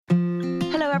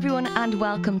Hello everyone and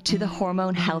welcome to the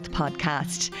Hormone Health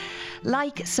Podcast.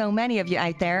 Like so many of you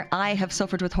out there, I have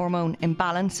suffered with hormone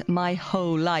imbalance my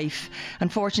whole life.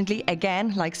 Unfortunately,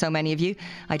 again, like so many of you,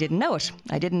 I didn't know it.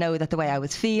 I didn't know that the way I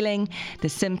was feeling, the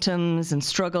symptoms and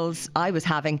struggles I was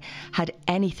having had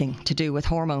anything to do with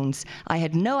hormones. I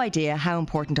had no idea how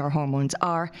important our hormones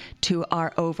are to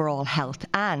our overall health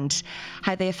and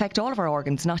how they affect all of our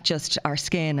organs, not just our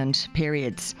skin and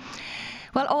periods.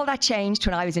 Well, all that changed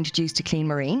when I was introduced to Clean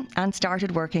Marine and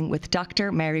started working with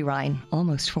Dr. Mary Ryan,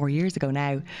 almost 4 years ago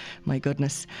now. My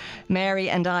goodness. Mary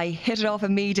and I hit it off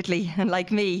immediately, and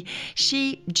like me,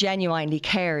 she genuinely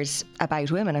cares about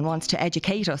women and wants to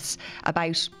educate us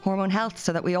about hormone health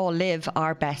so that we all live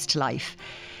our best life.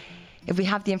 If we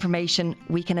have the information,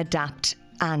 we can adapt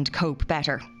and cope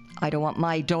better. I don't want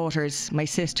my daughters, my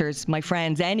sisters, my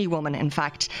friends, any woman, in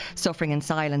fact, suffering in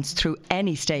silence through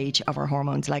any stage of our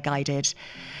hormones like I did.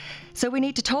 So we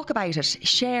need to talk about it,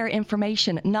 share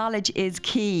information. Knowledge is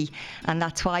key, and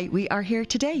that's why we are here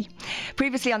today.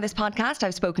 Previously on this podcast,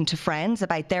 I've spoken to friends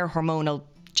about their hormonal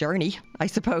journey, I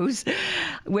suppose.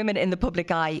 Women in the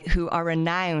public eye who are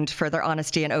renowned for their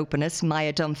honesty and openness,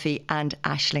 Maya Dunphy and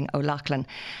Aisling O'Loughlin.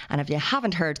 And if you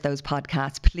haven't heard those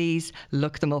podcasts, please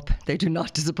look them up. They do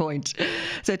not disappoint.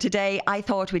 So today I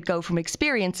thought we'd go from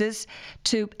experiences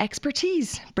to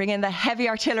expertise, bring in the heavy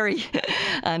artillery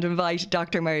and invite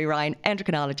Dr. Mary Ryan,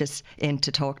 endocrinologist, in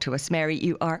to talk to us. Mary,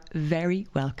 you are very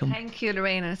welcome. Thank you,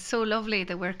 Lorraine. It's so lovely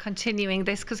that we're continuing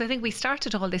this because I think we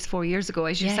started all this 4 years ago,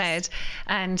 as you said.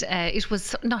 And it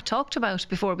was not talked about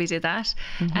before we did that.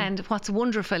 Mm-hmm. And what's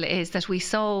wonderful is that we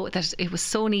saw that it was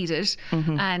so needed.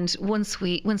 Mm-hmm. And once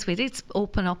we did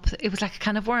open up, it was like a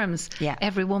can of worms. Yeah.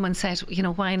 Every woman said, you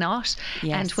know, why not?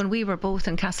 Yes. And when we were both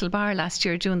in Castlebar last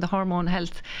year doing the Hormone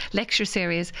Health lecture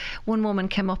series, one woman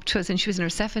came up to us and she was in her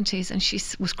 70s and she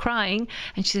was crying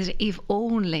and she said, if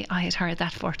only I had heard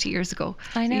that 40 years ago.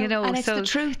 I know, and it's the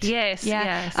truth. Yes.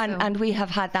 Yeah. And we have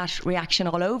had that reaction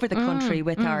all over the country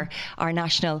with our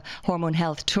National Hormone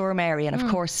Health Tour, Mary, and of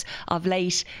course of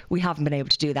late we haven't been able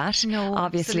to do that,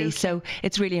 obviously. Absolutely. So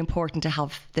it's really important to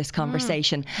have this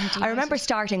conversation. I remember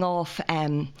starting off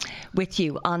with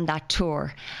you on that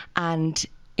tour and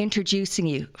introducing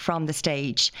you from the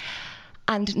stage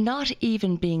and not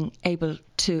even being able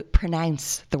to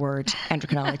pronounce the word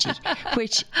endocrinology,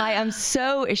 which I am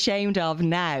so ashamed of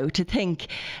now, to think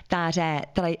that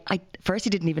I firstly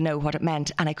didn't even know what it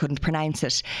meant and I couldn't pronounce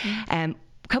it.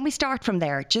 Can we start from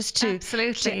there, just to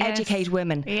educate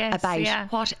women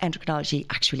about what endocrinology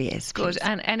actually is? Good.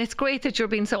 And it's great that you're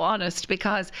being so honest,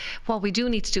 because what we do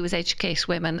need to do is educate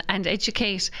women and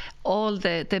educate all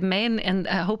the men, and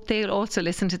I hope they'll also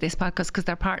listen to this podcast because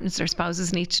their partners, their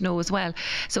spouses need to know as well.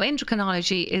 So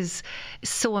endocrinology is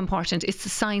so important. It's the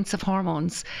science of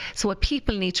hormones. So what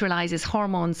people need to realise is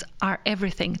hormones are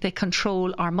everything. They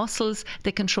control our muscles,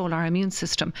 they control our immune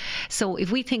system. So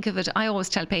if we think of it, I always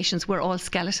tell patients we're all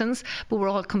skeletons, but we're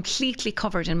all completely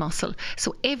covered in muscle.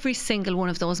 So every single one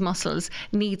of those muscles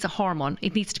needs a hormone.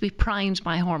 It needs to be primed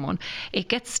by a hormone. It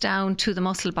gets down to the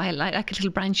muscle by like a little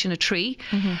branch in a tree.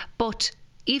 Mm-hmm. But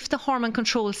if the hormone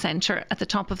control centre at the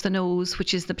top of the nose,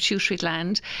 which is the pituitary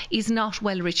gland, is not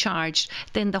well recharged,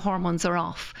 then the hormones are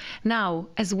off. Now,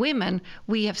 as women,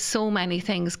 we have so many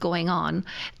things going on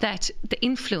that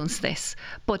influence this.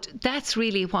 But that's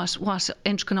really what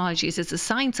endocrinology is. It's a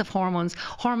science of hormones.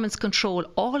 Hormones control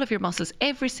all of your muscles,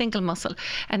 every single muscle.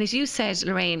 And as you said,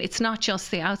 Lorraine, it's not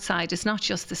just the outside, it's not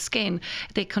just the skin.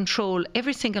 They control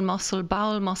every single muscle,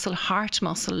 bowel muscle, heart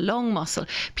muscle, lung muscle.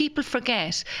 People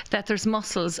forget that there's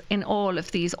muscles in all of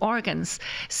these organs.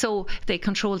 So they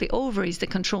control the ovaries, they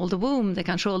control the womb, they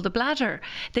control the bladder,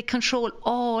 they control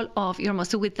all of your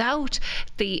muscles. So without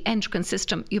the endocrine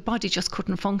system, your body just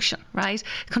couldn't function, right?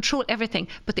 Control everything,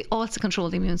 but they also control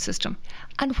the immune system.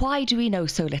 And why do we know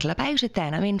so little about it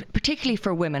then? I mean, particularly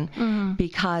for women,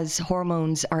 because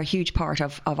hormones are a huge part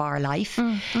of our life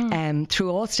through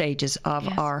all stages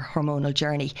of our hormonal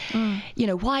journey. You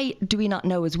know, why do we not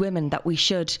know as women that we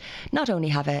should not only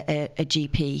have a GP,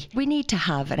 we need to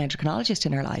have an endocrinologist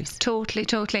in our lives?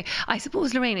 Totally. I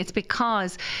suppose, Lorraine, it's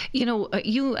because, you know,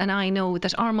 you and I know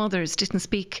that our mothers didn't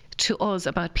speak to us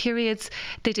about periods.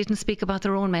 They didn't speak about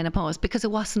their own menopause because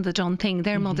it wasn't the done thing.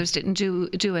 Their mothers didn't do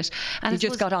it. And they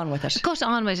just got on with it.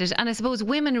 And I suppose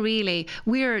women really,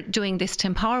 we're doing this to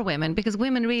empower women, because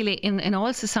women really in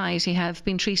all society have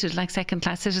been treated like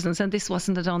second-class citizens, and this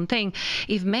wasn't the done thing.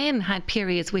 If men had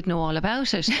periods, we'd know all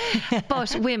about it.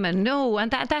 But women, no.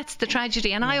 And that's the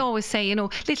tragedy. And I always say, you know,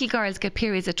 little girls get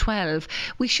periods at 12.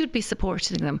 We should be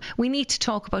supporting them. We need to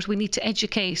talk about, we need to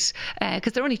educate,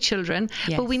 because they're only children,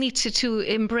 but we need need to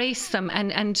embrace them,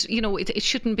 and you know, it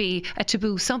shouldn't be a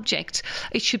taboo subject.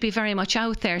 It should be very much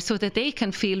out there so that they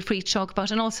can feel free to talk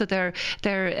about, and also their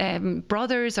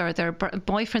brothers or their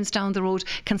boyfriends down the road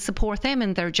can support them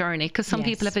in their journey, because some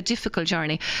people have a difficult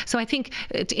journey. So I think,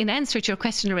 in answer to your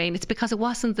question, Lorraine, it's because it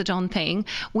wasn't the done thing.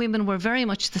 Women were very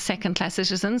much the second-class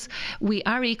citizens. We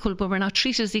are equal, but we're not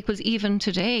treated as equals even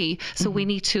today. So we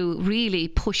need to really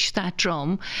push that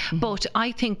drum. But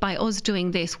I think by us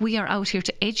doing this, we are out here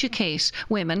to educate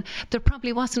women. There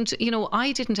probably wasn't, you know,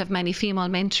 I didn't have many female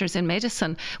mentors in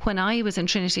medicine when I was in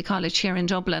Trinity College here in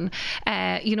Dublin.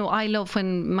 You know, I love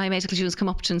when my medical students come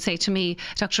up to and say to me,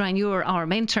 Dr. Ryan, you're our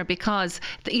mentor, because,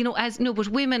 you know, but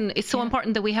women, it's so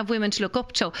important that we have women to look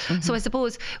up to. So I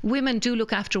suppose women do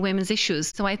look after women's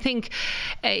issues. So I think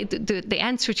the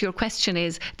answer to your question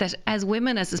is that as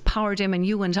women, as Power Dim and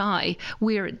you and I,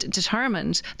 we're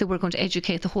determined that we're going to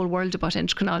educate the whole world about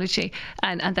endocrinology,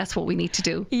 and that's what we need to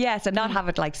do. Yes, and not have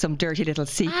it like some dirty little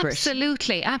secret.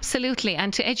 Absolutely, absolutely.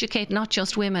 And to educate not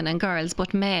just women and girls,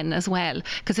 but men as well,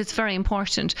 because it's very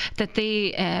important that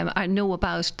they know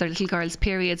about their little girls'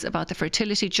 periods, about the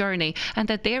fertility journey, and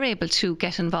that they're able to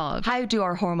get involved. How do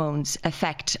our hormones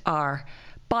affect our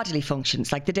bodily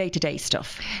functions, like the day-to-day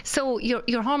stuff? So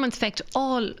your hormones affect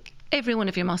every one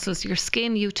of your muscles. Your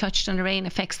skin, you touched on, Lorraine,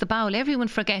 affects the bowel. Everyone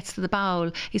forgets that the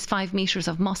bowel is 5 meters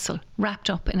of muscle wrapped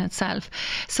up in itself.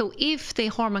 So if the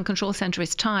hormone control center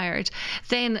is tired,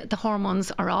 then the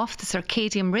hormones are off, the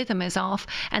circadian rhythm is off,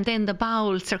 and then the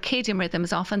bowel circadian rhythm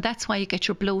is off, and that's why you get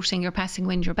your bloating, your passing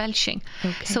wind, your belching.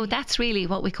 Okay. So that's really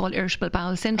what we call irritable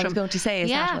bowel syndrome. I was going to say, is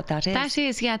that what that is? That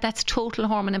is, that's total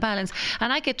hormone imbalance.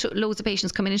 And I get loads of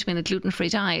patients coming into me on a gluten-free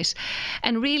diet,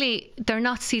 and really they're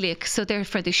not celiac, so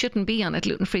therefore they shouldn't be on a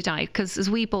gluten-free diet, because as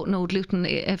we both know,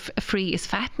 gluten-free is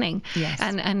fattening. Yes.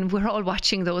 And we're all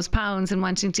watching those pounds and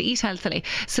wanting to eat healthily.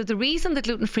 So the reason the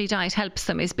gluten-free diet helps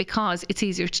them is because it's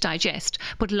easier to digest.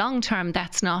 But long-term,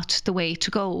 that's not the way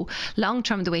to go.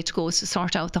 Long-term, the way to go is to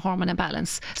sort out the hormone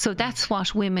imbalance. So that's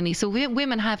what women need. So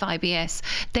women have IBS,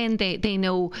 then they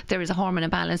know there is a hormone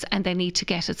imbalance and they need to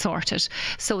get it sorted.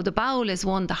 So the bowel is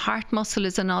one, the heart muscle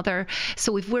is another.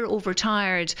 So if we're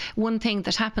overtired, one thing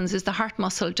that happens is the heart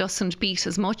muscle doesn't beat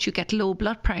as much, you get low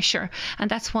blood pressure, and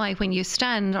that's why when you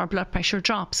stand, our blood pressure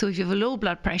drops. So if you have a low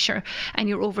blood pressure and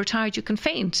you're overtired, you can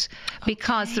faint,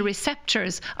 because the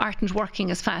receptors aren't working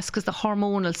as fast, because the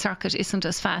hormonal circuit isn't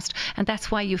as fast, and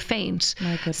that's why you faint.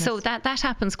 My goodness. So that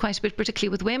happens quite a bit,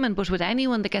 particularly with women, but with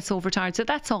anyone that gets overtired. So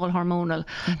that's all hormonal.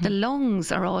 The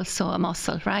lungs are also a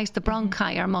muscle, right? The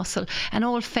bronchi are muscle, and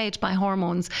all fed by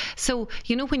hormones. So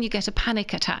you know, when you get a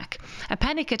panic attack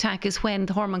is when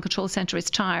the hormone control center is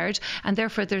tired, and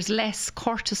therefore there's less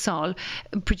cortisol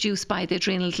produced by the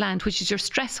adrenal gland, which is your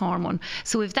stress hormone.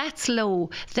 So if that's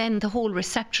low, then the whole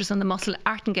receptors on the muscle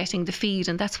aren't getting the feed,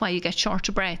 and that's why you get short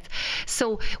of breath.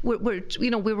 So we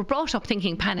were brought up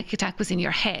thinking panic attack was in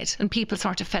your head, and people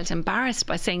sort of felt embarrassed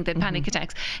by saying that panic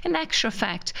attacks. In actual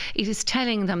fact, it is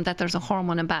telling them that there's a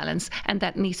hormone imbalance and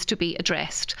that needs to be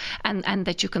addressed, and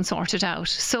that you can sort it out.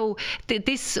 So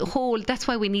that's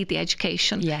why we need the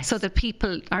education, so that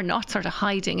people are not sort of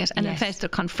hiding it, and in fact they're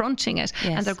confronting it,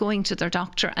 and they're going to their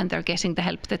doctor and they're getting the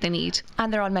help that they need.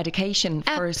 And they're on medication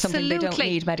for something they don't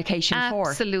need medication for.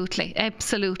 Absolutely.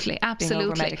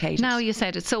 Over-medicated. Now you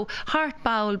said it. So heart,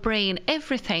 bowel, brain,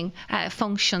 everything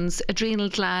functions, adrenal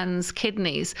glands,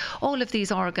 kidneys, all of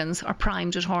these organs are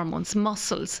primed with hormones,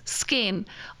 muscles, skin,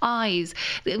 eyes.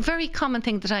 The very common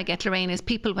thing that I get, Lorraine, is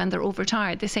people when they're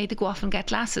overtired, they say they go off and get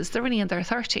glasses. They're only in their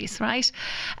 30s, right?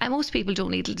 And most people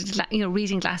don't need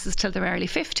reading glasses till their early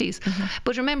 50s.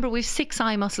 But remember, we've 6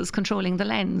 eye muscles controlling the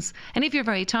lens. And if you're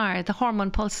very tired, the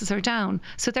hormone pulses are down.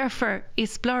 So therefore,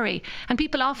 it's blurry. And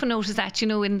people often notice that,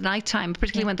 in nighttime,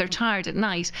 particularly when they're tired at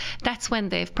night, that's when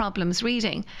they have problems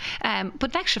reading.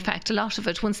 But in actual fact, a lot of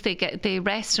it, once they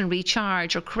rest and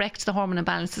recharge or correct the hormone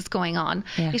imbalance that's going on,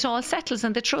 it all settles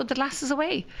and they throw the glasses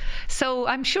away. So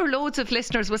I'm sure loads of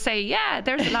listeners will say,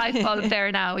 there's a light bulb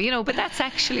there now, but that's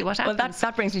actually what happens. Well,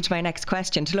 that brings me to my next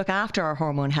question. To look after our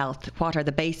hormone health, what are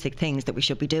the basic things that we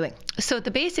should be doing? So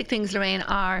the basic things, Lorraine,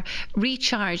 are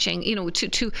recharging,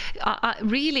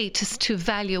 to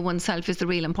value oneself is the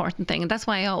real important thing. And that's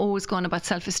why I always go on about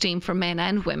self-esteem for men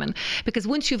and women, because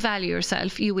once you value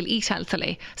yourself, you will eat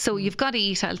healthily. So you've got to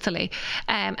eat healthily.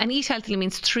 And eat healthily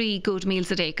means 3 good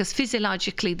meals a day, because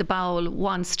physiologically the bowel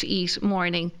wants to eat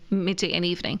morning, midday and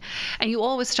evening. And you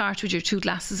always start with your 2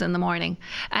 glasses in the morning.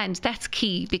 And that's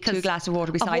key, because 2 glasses of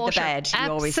water beside the bed, you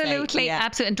always say. Absolutely.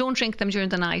 And don't drink them during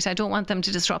the night. I don't want them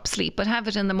to disrupt sleep, but have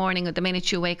it in the morning at the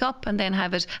minute you wake up, and then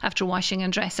have it after washing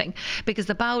and dressing, because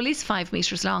the bowel is 5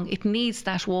 meters long. It needs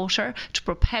that water to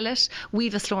propel it.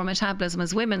 We've a slower metabolism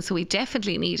as women, so we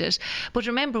definitely need it. But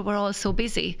remember, we're all so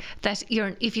busy that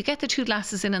if you get the 2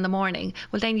 glasses in the morning,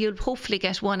 well, then you'll hopefully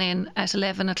get one in at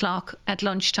 11 o'clock at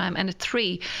lunchtime and at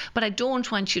 3. But I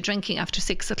don't want you drinking after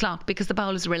 6 o'clock, because the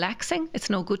bowel is relaxing. It's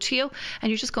no good to you, and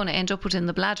you're just going to end up within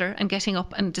the bladder and getting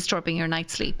up and disturbing your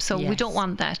night's sleep. So we don't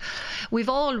want that. We've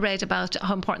all read about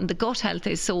how important the gut health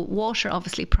is, so water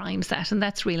obviously primes that, and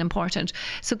that's real important.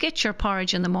 So get your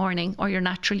porridge in the morning, or your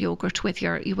natural yogurt with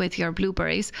your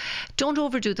blueberries. Don't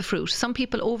overdo the fruit. Some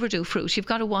people overdo fruit. You've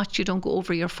got to watch you don't go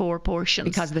over your 4 portions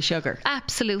because of the sugar.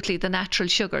 Absolutely, the natural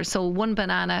sugar. So 1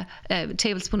 banana, a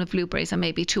tablespoon of blueberries, and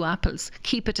maybe 2 apples.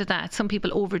 Keep it to that. Some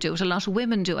people overdo it. A lot of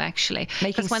women do, actually.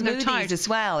 Making when they're tired as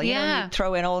well. You know, you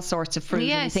throw in all sorts of fruit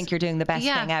and you think you're doing the best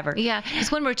thing ever. Yeah,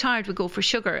 because when we're tired we go for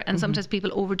sugar, and sometimes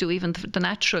people overdo even the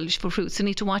natural for fruits. So you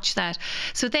need to watch that.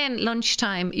 So then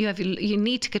lunchtime you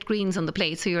need to get greens on the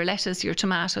plate. So your lettuce, your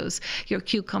tomatoes, your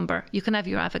cucumber. You can have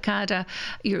your avocado,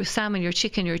 your salmon, your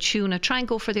chicken, your tuna. Try and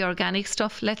go for the organic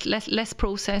stuff. Less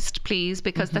processed, please,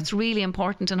 because that's really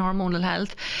important in hormonal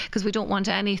health, because we don't want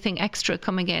anything extra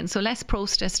coming in. So less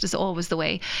processed is always the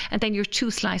way. And then your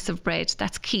 2 slices of bread.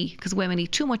 That's key, because women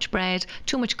eat too much bread,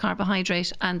 too much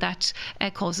carbohydrate, and that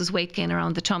causes weight gain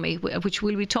around the tummy, which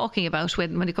we'll be talking about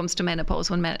when it comes to menopause,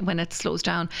 when it slows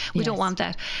down. We don't want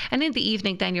that. And in the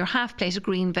evening then your half plate of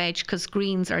green veg, because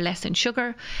greens are less in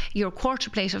sugar. Your quarter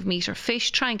plate of meat or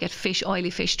fish. Try and get oily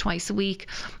fish twice a week.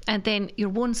 And then your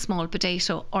 1 small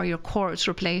potato, or your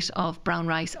quarter plate of brown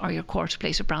rice, or your quarter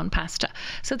plate of brown pasta.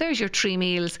 So there's your 3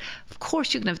 meals. Of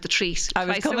course you can have the treat twice a week.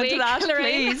 I was coming to that,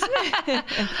 please.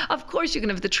 Of course you can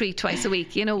have the treat twice a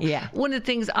week. You know, one of the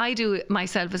things I do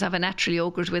myself is have a natural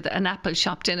yogurt with an apple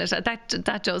chopped in it.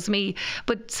 That does me.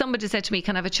 But somebody said to me,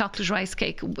 can I have a chocolate rice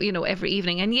cake, every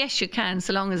evening? And yes, you can,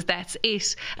 so long as that's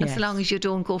it, and so long as you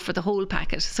don't go for the whole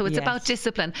packet. So it's about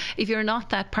discipline. If you're not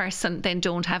that person, then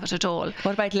don't have it at all.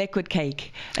 What about liquid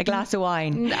cake? A glass of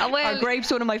wine? Are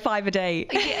grapes one of my 5 a day?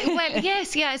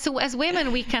 Yes. So as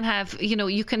women, we can have,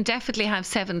 you can definitely have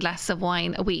 7 glasses of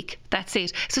wine a week. That's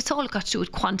it. So it's all got to do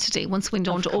with quantity. Once we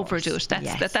don't overdo it,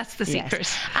 that's the secret.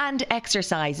 And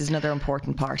exercise is another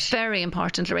important part. Very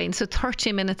important, Lorraine. So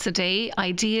 30 minutes a day,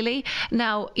 ideally.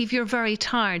 Now, if you're very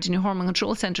tired and your hormone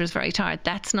control centre is very tired,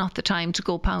 that's not the time to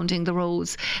go pounding the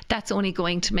roads. That's only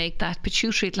going to make that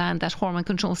pituitary gland, that hormone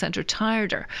control centre,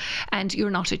 tireder, and you're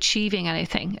not achieving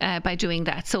anything by doing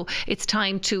that. So it's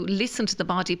time to listen to the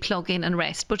body, plug in and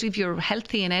rest. But if you're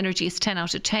healthy and energy is 10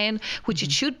 out of 10, which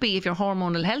it should be if your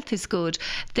hormonal health is good,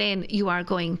 then you are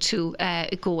going to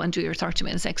go and do your 30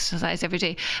 minutes exercise every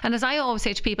day. And as I always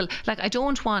say to people, I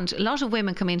don't want, a lot of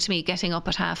women come into me getting up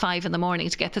at 5:30 in the morning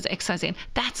to get this exercise in.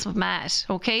 That's mad,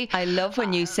 okay? I love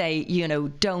when you say,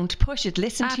 don't push it.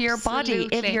 Listen to your body.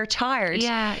 If you're tired,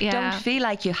 don't feel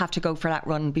like you have to go for that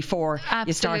run before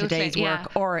you start a day's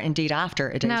work, or indeed after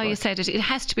a day's work. Now you said it. It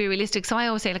has to be realistic. So I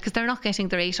always say, because they're not getting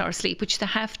their 8 hours sleep, which they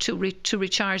have to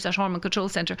recharge that hormone control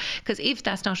centre. Because if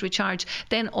that's not recharged,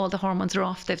 then all the hormones are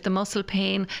off. They have the muscle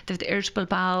pain, they have the irritable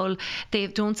bowel, they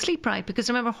don't sleep right. Because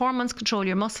remember, hormones control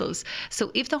your muscles.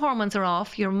 So if the hormones are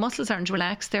off, your muscles aren't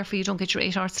relaxed, therefore you don't get your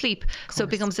 8 hours sleep. So it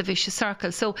becomes a vicious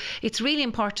circle. So it's really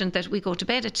important that we go to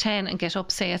bed at 10 and get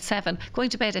up, say, at 7. Going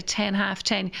to bed at 10, half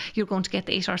 10, you're going to get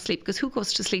the 8 hours sleep. Because who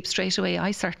goes to sleep straight away?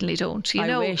 I certainly don't.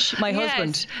 I wish. My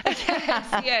husband.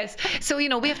 Yes. So,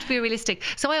 we have to be realistic.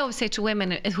 So I always say to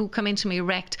women who come into me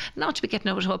wrecked, not to be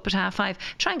getting up at 5:30,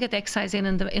 try and get the exercise in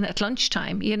at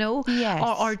lunchtime,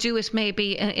 Yes. Or do it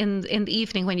maybe in the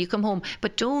evening when you come home.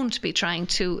 But don't be trying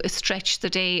to stretch the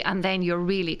day and then you're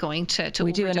really going to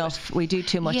we do enough. It. We do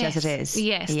too much as it is.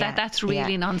 Yes, that's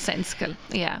really nonsensical.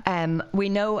 Yeah. We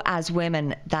know as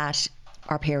women that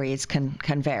our periods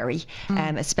can vary,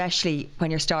 especially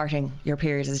when you're starting your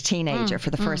period as a teenager for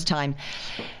the first time.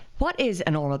 What is a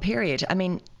normal period? I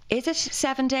mean, is it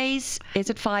 7 days? Is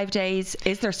it 5 days?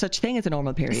 Is there such thing as a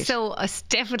normal period? So it's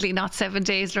definitely not 7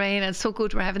 days, Lorraine. And it's so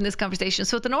good we're having this conversation.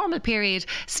 So the normal period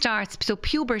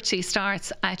puberty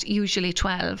starts at usually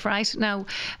 12, right? Now,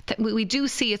 we do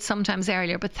see it sometimes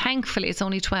earlier, but thankfully it's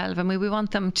only 12. I mean, we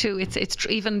want them to. It's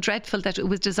even dreadful that it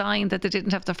was designed that they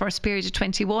didn't have their first period at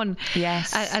 21.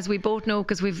 Yes. As we both know,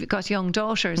 because we've got young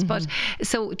daughters. But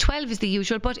so 12 is the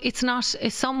usual, but it's not.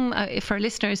 For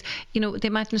listeners, they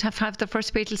might not have to have their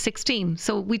first period till 16.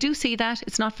 So we do see that.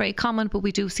 It's not very common, but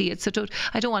we do see it. So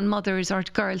I don't want mothers or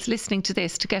girls listening to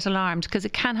this to get alarmed, because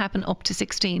it can happen up to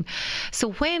 16.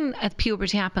 So when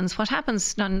puberty happens, what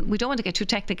happens, and we don't want to get too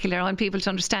technical here, I want people to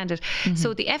understand it.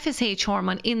 So the FSH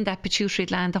hormone in that pituitary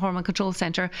gland, the hormone control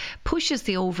center, pushes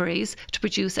the ovaries to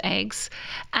produce eggs.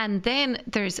 And then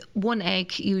there's one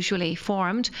egg usually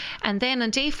formed. And then on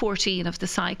day 14 of the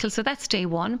cycle, so that's day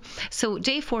 1. So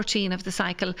day 14 of the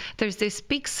cycle, there's this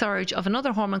big surge of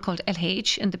another hormone called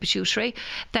LH in the pituitary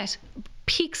that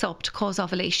peaks up to cause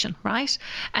ovulation, right?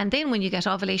 And then when you get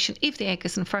ovulation, if the egg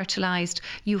isn't fertilized,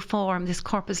 you form this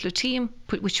corpus luteum,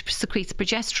 which secretes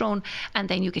progesterone, and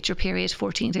then you get your period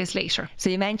 14 days later. So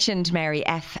you mentioned, Mary,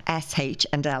 FSH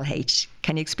and LH.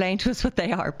 Can you explain to us what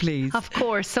they are, please? Of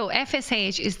course. So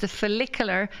FSH is the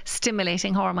follicular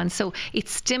stimulating hormone. So it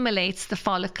stimulates the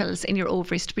follicles in your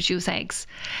ovaries to produce eggs.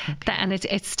 Okay. And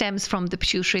it stems from the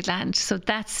pituitary gland. So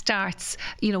that starts,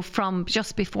 from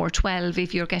just before 12.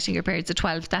 If you're getting your periods at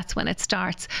 12, that's when it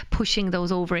starts pushing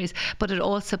those ovaries. But it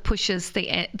also pushes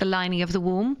the lining of the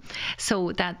womb.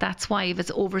 So that's why if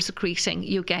it's over secreting,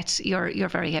 you get your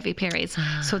very heavy periods.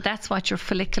 So that's what your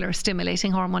follicular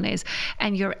stimulating hormone is.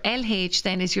 And your LH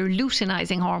then is your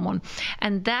luteinizing hormone,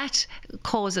 and that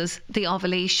causes the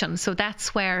ovulation. So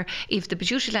that's where, if the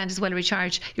pituitary gland is well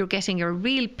recharged, you're getting your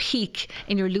real peak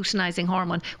in your luteinizing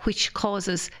hormone, which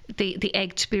causes the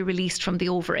egg to be released from the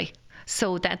ovary.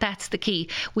 So that's the key.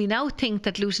 We now think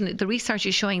that the research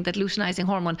is showing that luteinizing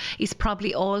hormone is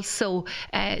probably also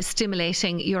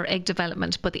stimulating your egg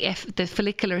development, but the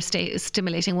follicular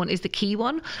stimulating one is the key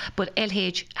one. But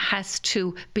LH has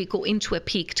to go into a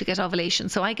peak to get ovulation.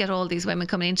 So I get all these women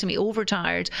coming into me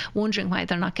overtired, wondering why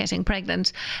they're not getting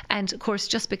pregnant. And of course,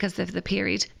 just because of the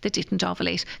period, they didn't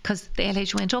ovulate because the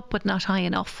LH went up but not high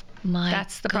enough.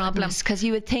 That's the problem. Because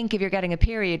you would think if you're getting a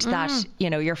period that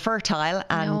you're fertile,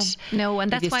 and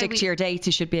and that's if you stick to your dates,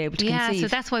 you should be able to conceive. So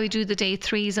that's why we do the day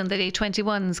 3s and the day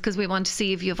 21s, because we want to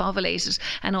see if you've ovulated.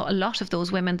 And a lot of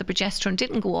those women, the progesterone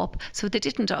didn't go up, so they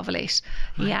didn't ovulate.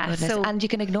 So and you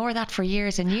can ignore that for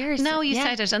years and years. No, you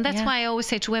said it, and that's why I always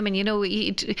say to women,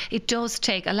 it does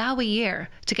allow a year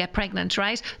to get pregnant,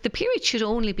 right? The period should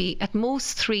only be at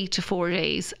most 3 to 4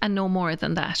 days, and no more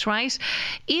than that, right?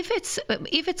 If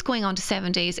it's going on to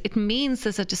 7 days, it means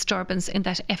there's a disturbance in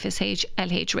that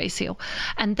FSH-LH ratio.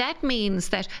 And that means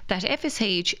that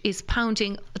FSH is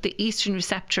pounding the estrogen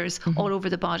receptors all over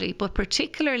the body, but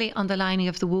particularly on the lining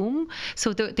of the womb.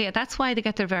 So that's why they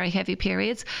get their very heavy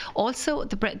periods. Also,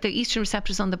 the estrogen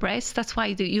receptors on the breast, that's why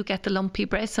you get the lumpy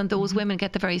breasts, and those women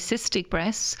get the very cystic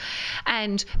breasts.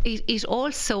 And it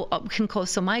also can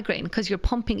cause some migraine because you're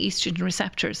pumping estrogen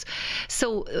receptors.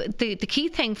 So the key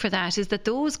thing for that is that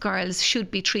those girls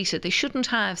should be treated. They shouldn't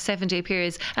have 7-day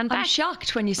periods. And I'm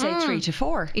shocked when you say 3 to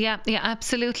 4. Yeah,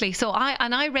 absolutely. So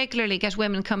I regularly get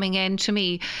women coming in to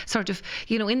me sort of,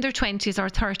 in their 20s or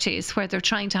 30s, where they're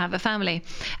trying to have a family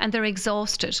and they're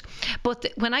exhausted. But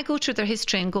when I go through their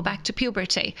history and go back to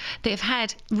puberty, they've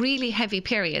had really heavy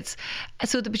periods.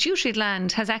 So the pituitary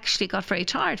gland has actually got very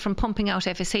tired from pumping out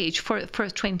FSH for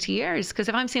 20 years, because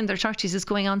if I'm saying their 30s is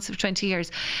going on for 20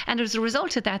 years, and as a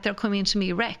result of that, they're coming to me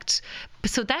erect.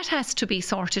 So that has to be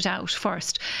sorted out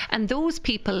first. And those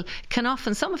people can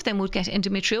often, some of them would get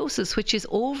endometriosis, which is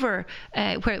over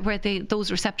where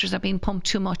those receptors are being pumped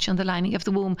too much on the lining of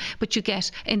the womb. But you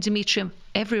get endometrium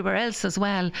everywhere else as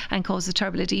well, and causes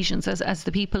terrible adhesions, as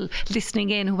the people listening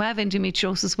in who have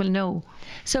endometriosis will know.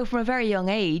 So from a very young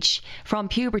age, from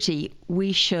puberty,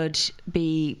 we should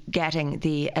be getting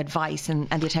the advice and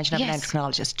the attention of an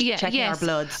endocrinologist, checking our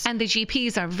bloods. And the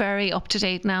GPs are very up to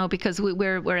date now, because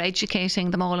we're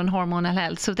educating them all on hormonal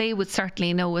health. So they would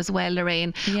certainly know as well,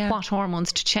 Lorraine, what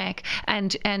hormones to check,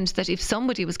 and that if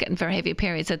somebody was getting very heavy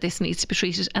periods, that this needs to be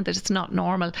treated, and that it's not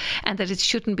normal, and that it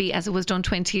shouldn't be as it was done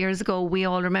 20 years ago. We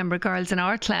all remember girls in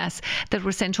our class that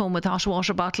were sent home with a hot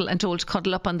water bottle and told to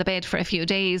cuddle up on the bed for a few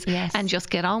days and just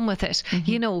get on with it.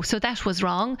 So that was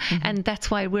wrong. And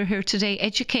that's why we're here today,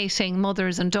 educating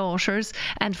mothers and daughters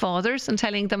and fathers and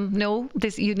telling them, no,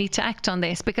 you need to act on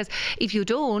this, because if you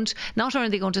don't, not only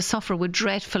are they going to suffer with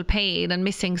dreadful pain and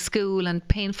missing school and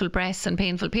painful breasts and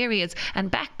painful periods, and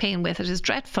back pain with it is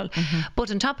dreadful, but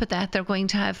on top of that, they're going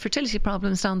to have fertility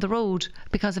problems down the road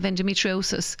because of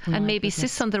endometriosis, and maybe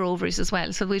cysts on their ovaries as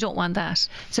well. So we don't want that.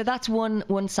 So that's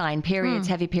one sign: periods,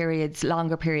 heavy periods,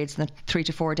 longer periods than 3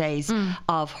 to 4 days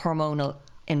of hormonal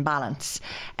imbalance.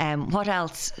 What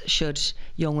else should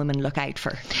young women look out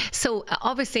for? So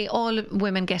obviously all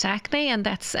women get acne, and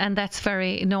that's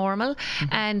very normal.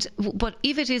 But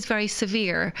if it is very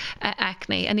severe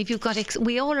acne, and if you've got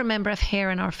we all remember have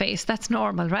hair in our face, that's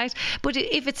normal, right? But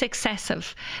if it's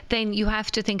excessive, then you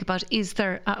have to think about, is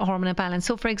there a hormone imbalance?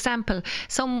 So for example,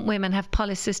 some women have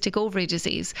polycystic ovary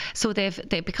disease, so they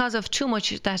because of too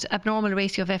much that abnormal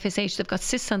ratio of FSH, they've got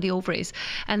cysts on the ovaries,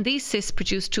 and these cysts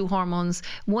produce two hormones.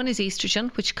 One is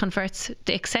estrogen, which converts,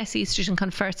 the excess estrogen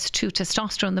converts to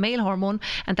testosterone, the male hormone,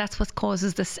 and that's what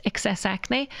causes this excess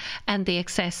acne and the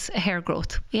excess hair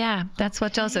growth. Yeah, that's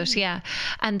what does it. Yeah.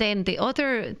 And then the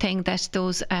other thing that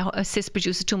those cysts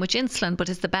produces too much insulin, but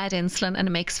it's the bad insulin, and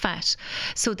it makes fat.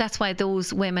 So that's why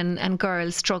those women and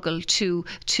girls struggle to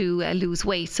lose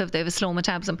weight. So if they have a slow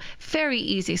metabolism, very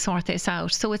easy to sort this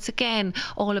out. So it's again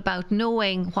all about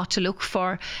knowing what to look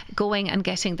for, going and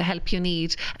getting the help you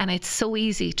need. And it's so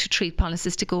easy to treat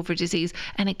polycystic ovary disease.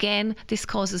 And again, this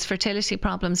causes fertility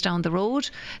problems down the road.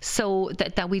 So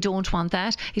that we don't want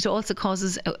that. It also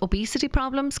causes obesity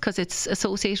problems because it's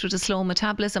associated with a slow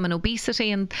metabolism and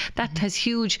obesity, and that has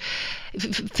huge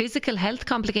physical health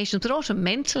complications, but also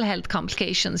mental health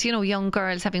complications. You know, young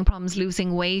girls having problems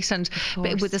losing weight, and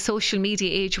with the social media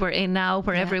age we're in now,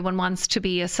 where everyone wants to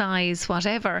be a size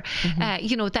whatever,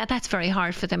 you know, that's very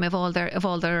hard for them. Of all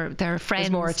their friends,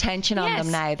 there's more attention on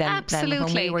them now than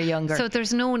when we were younger. So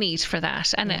there's no need for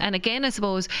that. And again, I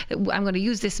suppose I'm going to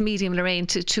use this medium, Lorraine,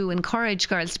 to encourage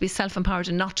girls to be self-empowered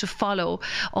and not to follow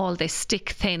all this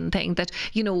stick thin thing. That,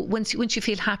 you know, once you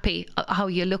feel happy how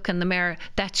you look in the mirror,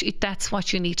 that's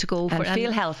what you need to go for. And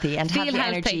feel healthy and have the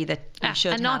energy that you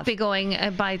should have. And not be going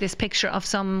by this picture of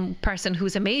some person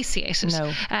who's emaciated.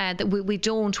 No. We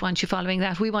don't want you following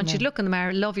that. We want you to look in the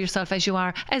mirror, love yourself as you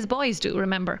are, as boys do.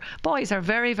 Remember, boys are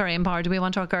very, very empowered. We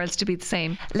want our girls to be the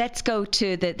same. Let's go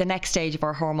to the next stage of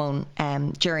our hormone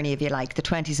journey, if you like, the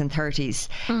 20s and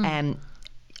 30s.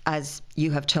 As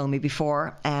you have told me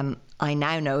before, I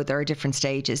now know there are different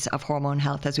stages of hormone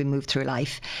health as we move through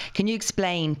life. Can you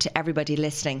explain to everybody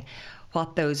listening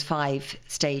what those 5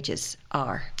 stages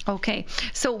are? Okay,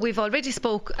 so we've already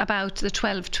spoke about the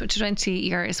 12 to 20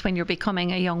 years when you're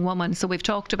becoming a young woman. So we've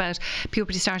talked about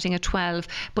puberty starting at 12,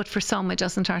 but for some it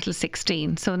doesn't start till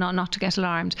 16, so not to get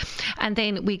alarmed. And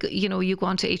then you go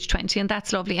on to age 20, and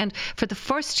that's lovely. And for the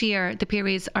first year, the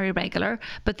periods are irregular,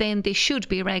 but then they should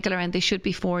be regular, and they should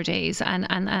be 4 days,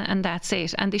 and that's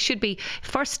it. And they should be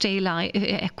first day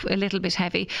a little bit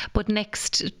heavy, but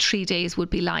next 3 days would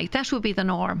be light. That would be the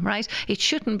norm, right? It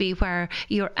shouldn't be where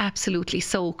you're absolutely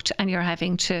soaked and you're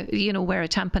having to, wear a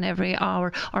tampon every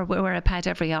hour or wear a pad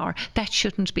every hour. That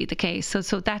shouldn't be the case.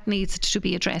 So that needs to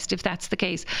be addressed if that's the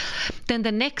case. Then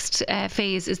the next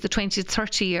phase is the 20 to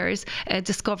 30 years,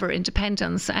 discover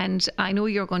independence. And I know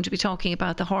you're going to be talking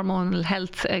about the hormonal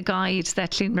health guide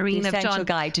that Lynn Marine have done. The essential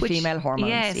guide to female hormones.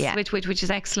 Yes, which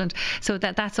is excellent. So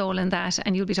that's all in that,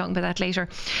 and you'll be talking about that later.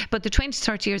 But the 20 to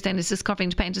 30 years then is discover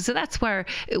independence. So that's where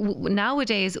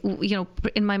nowadays,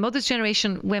 in my mother's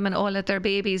generation, women all had their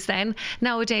babies then.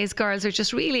 Nowadays, girls are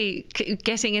just really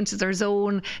getting into their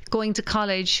zone, going to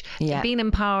college, being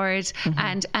empowered,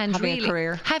 and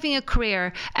having a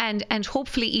career, and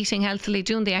hopefully eating healthily,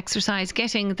 doing the exercise,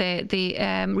 getting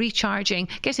the recharging,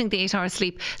 getting the 8 hours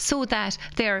sleep, so that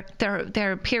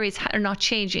their periods are not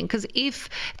changing. Because if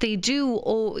they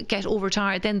do get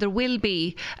overtired, then there will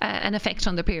be an effect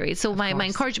on their periods. So my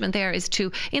encouragement there is to,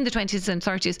 in the 20s and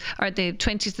 30s, or the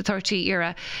 20s to 30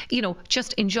 era,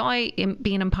 just enjoy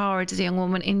being empowered as a young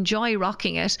woman, enjoy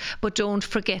rocking it, but don't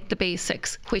forget the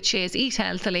basics, which is eat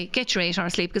healthily, get your 8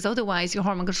 hours sleep, because otherwise your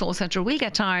hormone control centre will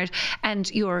get tired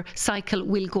and your cycle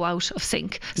will go out of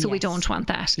sync. So we don't want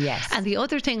that. Yes. And the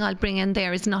other thing I'll bring in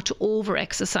there is not to over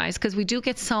exercise, because we do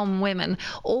get some women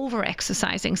over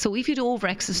exercising. So if you do over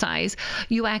exercise,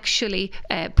 you actually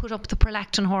put up the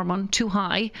prolactin hormone too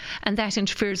high, and that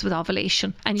interferes with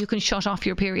ovulation, and you can shut off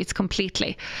your periods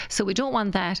completely. So we don't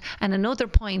want that. And another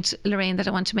point, Lorraine, that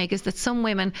I want to make is that some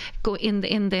women go in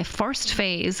the first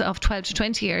phase of 12 to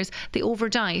 20 years, they over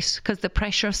diet because the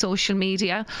pressure of social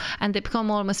media, and they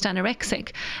become almost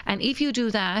anorexic. And if you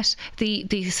do that, the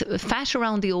fat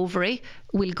around the ovary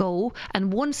will go,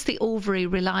 and once the ovary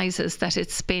realizes that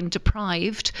it's been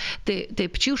deprived, the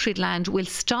pituitary gland will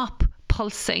stop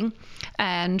pulsing,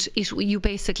 and you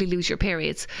basically lose your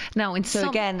periods. Now,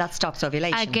 again, that stops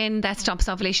ovulation. Again, that stops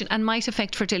ovulation and might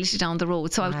affect fertility down the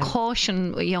road. So I'll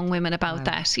caution young women about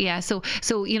that. Yeah. So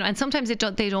and sometimes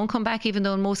they don't come back, even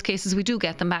though in most cases we do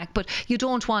get them back. But you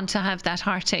don't want to have that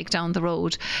heartache down the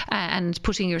road and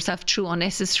putting yourself through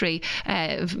unnecessary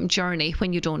journey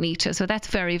when you don't need to. So that's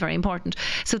very, very important.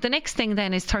 So the next thing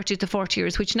then is 30 to 40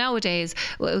 years, which nowadays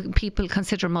people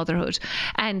consider motherhood.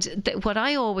 And what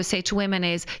I always say to women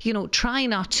is, try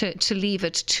not to leave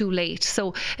it too late.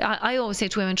 So I always say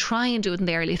to women, try and do it in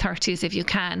the early 30s if you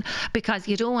can, because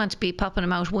you don't want to be popping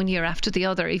them out one year after the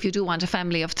other if you do want a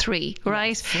family of 3, right?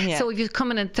 Yes. Yeah. So if you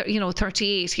come in at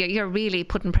 38, you're really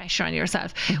putting pressure on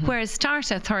yourself. Whereas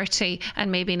start at 30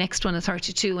 and maybe next one at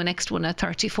 32 and next one at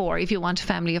 34 if you want a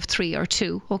family of 3 or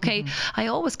 2, okay? I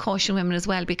always caution women as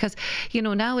well, because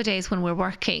nowadays when we're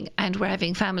working and we're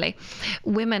having family,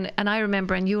 women, and I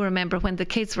remember and you remember when the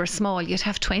kids were small, you'd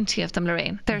have 20 of them,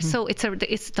 Lorraine. They're so it's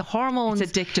the hormones.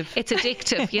 It's addictive. It's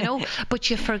addictive, but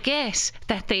you forget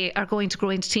that they are going to grow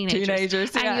into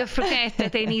teenagers, and you forget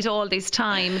that they need all this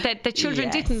time that the children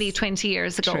didn't need 20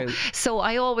 years ago. True. So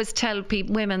I always tell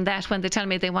women that when they tell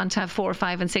me they want to have 4,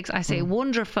 5 and 6, I say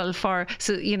wonderful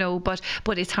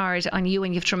but it's hard on you,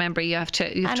 and you have to remember you have to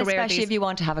especially if you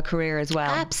want to have a career as well.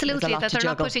 Absolutely, that they're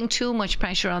not putting too much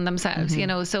pressure on themselves,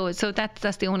 so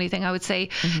that's the only thing I would say.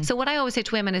 So what I always say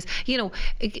to women is,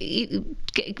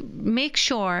 make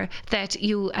sure that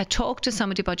you talk to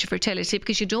somebody about your fertility,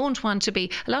 because you don't want to be,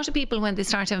 a lot of people when they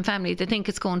start having family, they think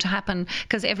it's going to happen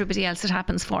because everybody else it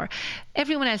happens for.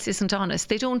 Everyone else isn't honest.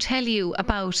 They don't tell you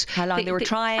about how long they were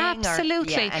trying.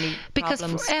 Absolutely. Any because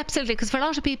for a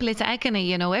lot of people it's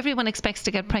agony. Everyone expects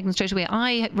to get pregnant straight away.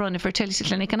 I run a fertility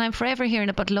clinic and I'm forever hearing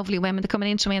about lovely women that are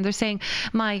coming into me and they're saying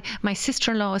my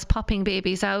sister-in-law is popping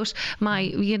babies out,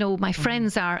 my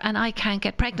friends are, and I can't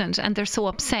get pregnant, and they're so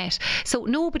upset. So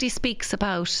nobody speaks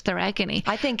about their agony.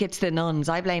 I think it's the nuns.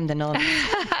 I blame the nuns.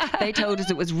 They told us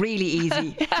it was really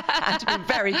easy and to be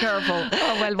very careful.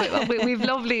 Oh well, we've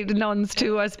lovely nuns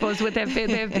too, I suppose. They've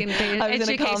been I was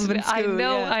in a convent school.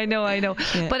 I know.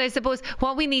 Yeah. But I suppose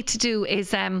what we need to do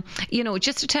is,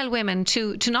 just to tell women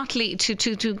to not leave,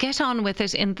 to get on with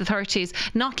it in the 30s,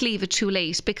 not leave it too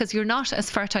late, because you're not as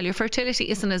fertile. Your fertility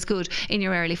isn't as good in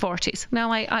your early 40s.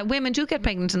 Now, women do get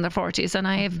pregnant in their 40s, and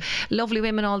I have lovely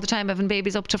women all the time having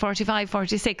babies up to 45,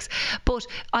 46. But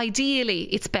ideally,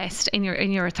 it's best in your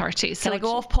 30s. Can I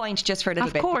go off point just for a little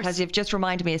bit? Of course. Because you've just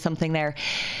reminded me of something there.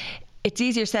 It's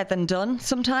easier said than done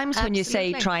sometimes. Absolutely. When you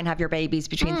say try and have your babies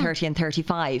between 30 and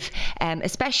 35,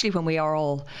 especially when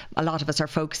a lot of us are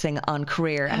focusing on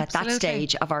career. And at that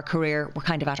stage of our career, we're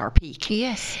kind of at our peak.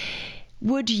 Yes.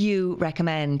 Would you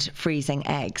recommend freezing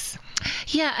eggs?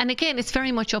 Yeah, and again, it's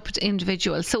very much up to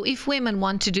individuals. So if women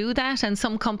want to do that, and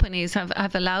some companies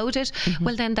have allowed it,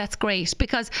 well then that's great.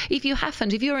 Because if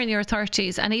you're in your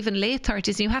 30s and even late 30s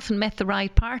and you haven't met the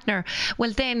right partner,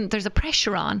 well then there's a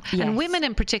pressure on. Yes. And women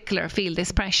in particular feel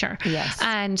this pressure. Yes.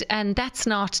 And that's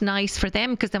not nice for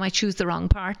them, because they might choose the wrong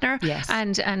partner. Yes.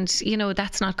 And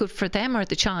that's not good for them or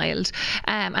the child.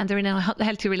 And they're in a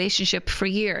healthy relationship for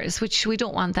years, which we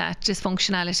don't want that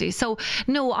dysfunctionality. So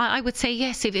no, I would say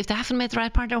yes, if they haven't met the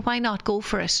right partner, why not go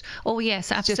for it? Oh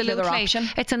yes, absolutely. Just another option.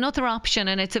 It's another option,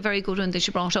 and it's a very good one that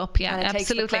you brought up. Yeah, and it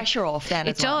absolutely. Takes the pressure off then.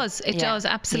 It does. It does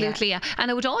absolutely. Yeah. And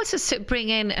I would also bring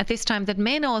in at this time that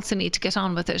men also need to get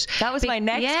on with it. That was my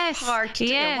next part.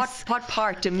 Yes. What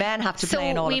part do men have to play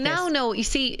in all of this? So we now know. You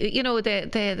see,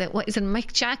 the what is it?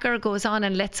 Mick Jagger goes on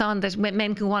and lets on that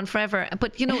men can go on forever,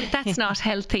 but that's not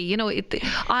healthy.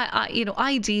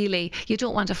 Ideally, you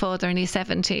don't want a father in his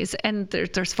 70s, and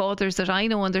there's fathers that I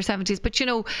know in their 70s. But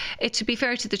to be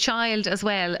fair to the child as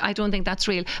well, I don't think that's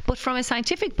real. But from a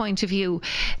scientific point of view,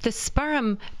 the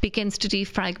sperm begins to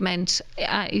defragment,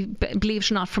 believe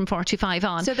it or not, from 45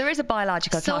 on. So there is a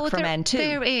biological clock for men too.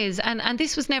 There is, and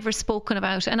this was never spoken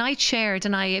about. And I chaired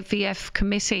an IVF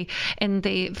committee in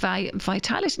the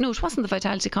Vitality. No, it wasn't the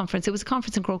Vitality conference. It was a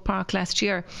conference in Croke Park last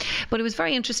year. But it was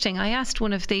very interesting. I asked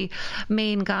one of the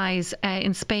main guys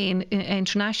in Spain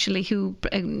internationally who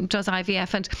does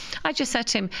IVF, and I just said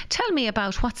to him, tell me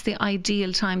about what's the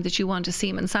ideal time that you want a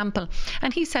semen sample.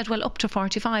 And he said, well, up to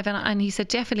 45. And he said,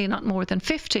 definitely not more than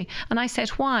 50. And I said,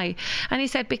 why? And he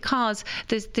said, because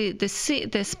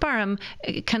the sperm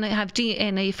can have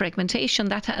DNA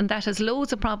fragmentation, and that has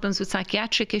loads of problems with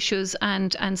psychiatric issues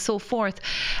and so forth,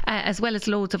 as well as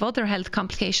loads of other health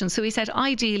complications. So he said,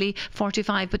 ideally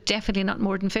 45, but definitely not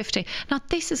more than 50. Now,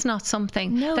 this is not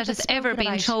something that has ever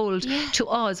been told to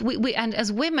us. We and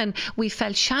as women, we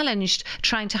felt challenged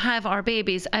trying to have our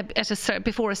babies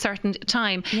before a certain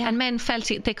time, and men felt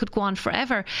they could go on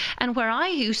forever. And where I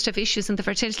used to have issues in the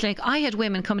fertility clinic, I had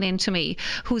women coming in to me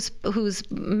whose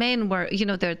men were,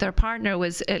 their partner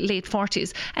was late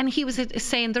 40s, and he was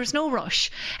saying there's no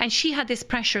rush, and she had this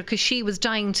pressure because she was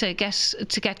dying to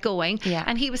get going,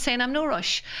 and he was saying I'm no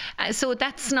rush. So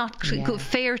that's not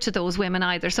fair to those women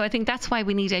either. So I think that's why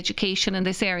we need education in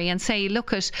this area, and say,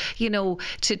 look at,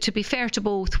 to be fair to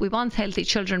both, we want healthy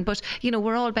children, but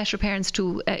we're all better parents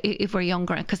too if we're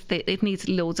younger, because it needs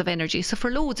loads of energy. So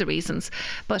for loads of reasons,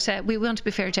 but we want to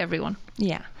be fair to everyone.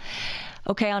 Yeah.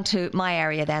 Okay, on to my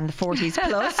area then, the 40s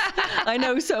plus. I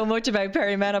know so much about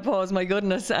perimenopause, my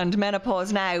goodness, and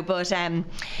menopause now, but I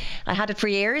had it for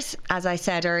years, as I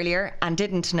said earlier, and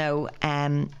didn't know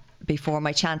before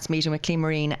my chance meeting with Clean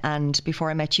Marine and before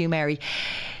I met you, Mary.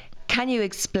 Can you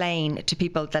explain to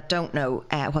people that don't know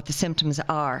what the symptoms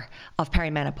are of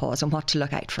perimenopause and what to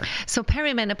look out for? So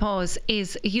perimenopause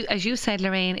is, as you said,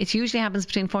 Lorraine, it usually happens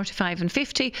between 45 and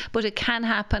 50, but it can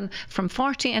happen from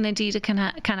 40, and indeed it can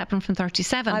happen from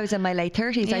 37. I was in my late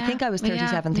 30s. Yeah. I think I was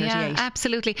 37, 38. Yeah,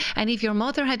 absolutely. And if your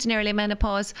mother had an early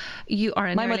menopause, you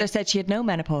are My mother said she had no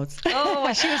menopause.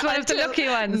 Oh, she was one of the lucky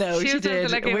ones. No, she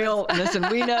did. We all, listen,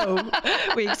 we know.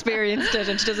 We experienced it,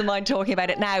 and she doesn't mind talking about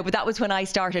it now, but that was when I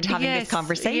started having this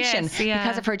conversation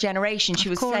because of her generation. She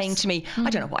was saying to me,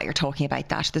 I don't know why you're talking about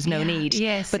that, there's no need.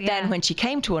 But then when she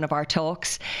came to one of our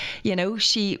talks,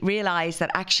 she realised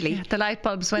that actually the light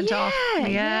bulbs went off.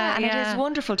 And it is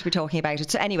wonderful to be talking about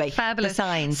it. So anyway, fabulous. The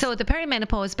signs. So the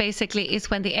perimenopause basically is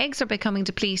when the eggs are becoming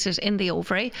depleted in the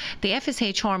ovary. The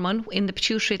FSH hormone in the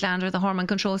pituitary gland, or the hormone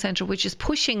control centre, which is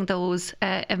pushing those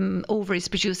ovaries to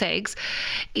produce eggs,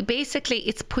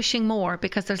 it's pushing more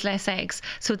because there's less eggs.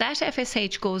 So that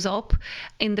FSH goes up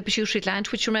in the pituitary gland,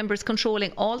 which, remember, is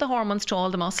controlling all the hormones to all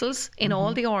the muscles in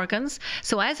all the organs.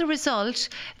 So as a result,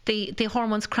 the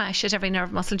hormones crash at every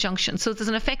nerve muscle junction. So there's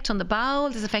an effect on the bowel,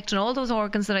 there's an effect on all those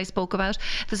organs that I spoke about,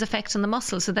 there's an effect on the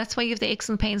muscles. So that's why you have the aches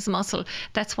and pains in the muscle.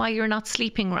 That's why you're not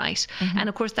sleeping right. And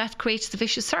of course that creates the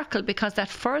vicious circle, because that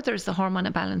furthers the hormone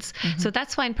imbalance. So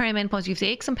that's why in perimenopause you have the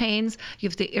aches and pains, you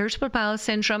have the irritable bowel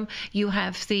syndrome, you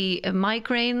have the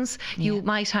migraines, you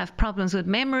might have problems with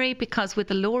memory, because with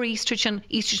the lower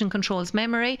estrogen controls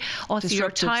memory. Also,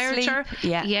 you're tireder.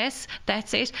 Yes,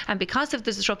 that's it. And because of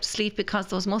the disrupted sleep, because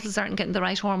those muscles aren't getting the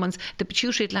right hormones, the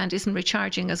pituitary gland isn't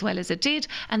recharging as well as it did,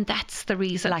 and that's the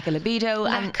reason. Lack of libido.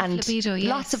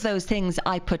 Lots of those things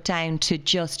I put down to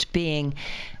just being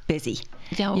busy.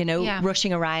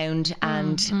 Rushing around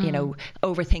and,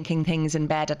 overthinking things in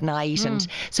bed at night. And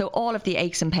so all of the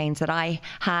aches and pains that I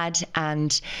had,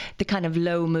 and the kind of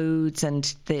low moods,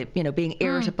 and the, being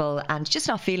irritable and just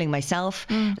not feeling myself,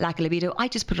 lack of libido, I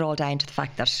just put it all down to the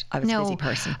fact that I was a busy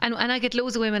person. And I get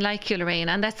loads of women like you, Lorraine,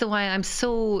 and that's why I'm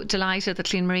so delighted that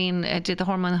Clean Marine did the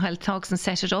Hormone Health Talks and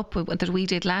set it up that we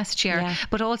did last year,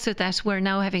 but also that we're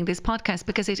now having this podcast,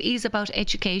 because it is about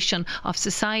education of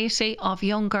society, of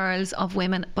young girls, of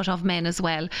women, but of men as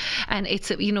well. And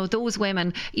it's, those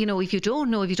women, if you don't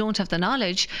know, if you don't have the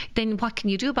knowledge, then what can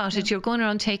you do about it? You're going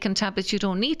around taking tablets you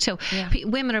don't need to.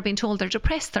 Women are being told they're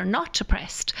depressed. They're not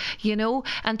depressed,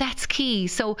 and that's key.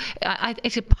 So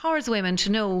it empowers women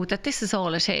to know that this is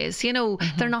all it is.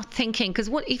 They're not thinking, because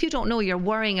if you don't know, you're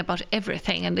worrying about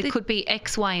everything, and it could be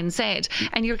X, Y, and Z,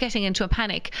 and you're getting into a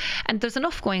panic. And there's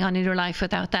enough going on in your life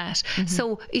without that.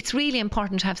 So it's really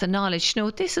important to have the knowledge.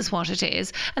 This is what it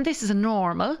is, and this is a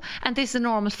normal, and this is a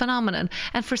normal phenomenon.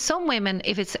 And for some women,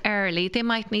 if it's early, they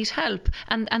might need help,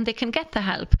 and they can get the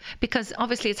help, because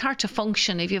obviously it's hard to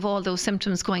function if you have all those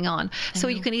symptoms going on. So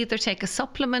you can either take a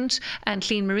supplement, and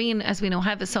Clean Marine, as we know,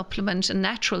 have a supplement, a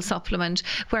natural supplement,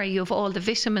 where you have all the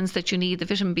vitamins that you need, the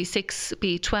vitamin B6,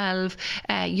 B12,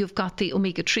 you've got the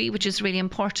omega-3, which is really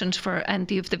important and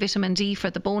you have the vitamin D for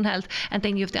the bone health, and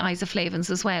then you have the isoflavones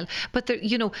as well. But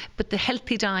the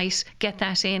healthy diet, get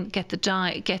that in, get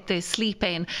the sleep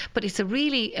in. But it's a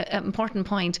really important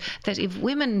point that if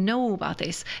women know about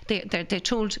this, they're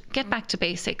told, get back to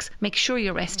basics, make sure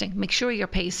you're resting, make sure you're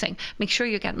pacing, make sure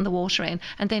you're getting the water in,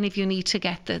 and then if you need to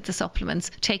get the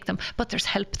supplements, take them. But there's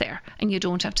help there, and you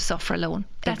don't have to suffer alone.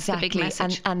 That's the big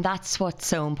message. And that's what's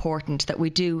so important, that we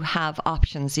do have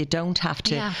options. You don't have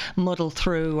to muddle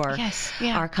through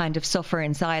or kind of suffer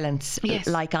in silence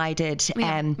like I did.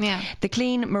 The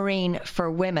Clean Marine for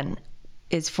women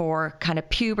is for kind of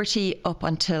puberty up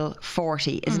until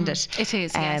 40, isn't it? It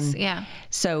is, yes.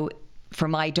 So for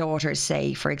my daughters,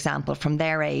 say, for example, from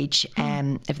their age,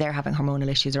 if they're having hormonal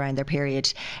issues around their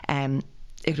period,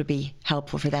 it would be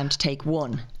helpful for them to take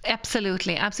one.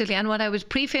 Absolutely. And what I would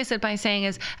preface it by saying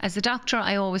is, as a doctor,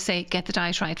 I always say, get the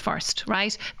diet right first,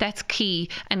 right? That's key.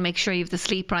 And make sure you have the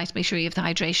sleep right, make sure you have the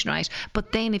hydration right.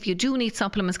 But then if you do need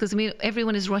supplements, because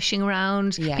everyone is rushing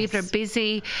around, people are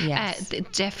busy,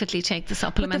 definitely take the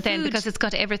supplement then, because it's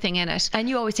got everything in it. And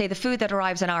you always say the food that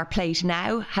arrives on our plate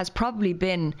now has probably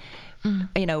been,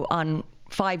 on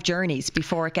 5 journeys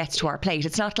before it gets to our plate.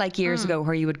 It's not like years ago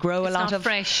where you would grow a lot of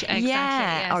fresh,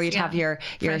 exactly, or you'd have your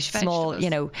small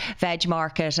vegetables. Veg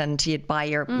market, and you'd buy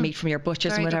your meat from your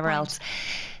butchers and whatever else.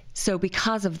 So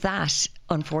because of that,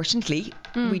 unfortunately,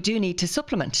 we do need to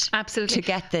supplement. Absolutely. To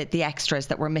get the extras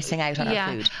that we're missing out on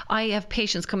our food. I have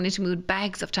patients coming into me with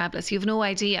bags of tablets. You have no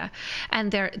idea. And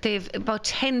they've about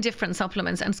 10 different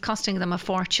supplements, and it's costing them a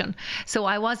fortune. So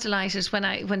I was delighted when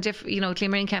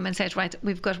Clean came and said, right,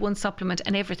 we've got one supplement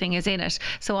and everything is in it.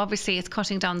 So obviously it's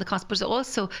cutting down the cost, but it's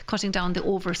also cutting down the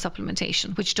over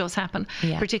supplementation, which does happen,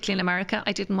 particularly in America.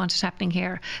 I didn't want it happening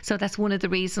here. So that's one of the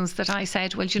reasons that I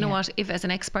said, well, do you know what, if as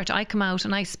an expert I come out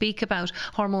and I speak about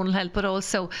hormonal health, but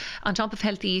also on top of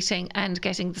healthy eating and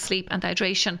getting the sleep and the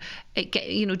hydration,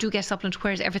 do get supplement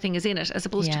where everything is in it, as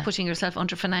opposed to putting yourself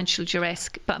under financial duress,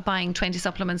 buying 20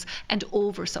 supplements and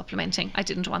over supplementing. I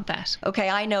didn't want that.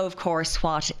 Okay, I know of course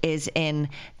what is in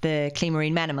the Clean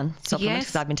Marine Menomin supplement,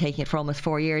 because I've been taking it for almost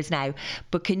 4 years now,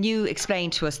 but can you explain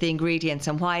to us the ingredients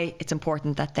and why it's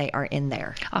important that they are in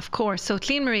there? Of course. So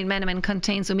Clean Marine Menomin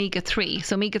contains omega-3.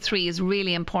 So omega-3 is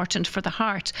really important for the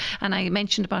heart, and I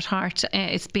mentioned about heart,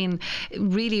 it's been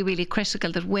really, really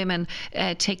critical that women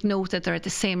take note that they're at the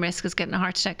same risk as getting a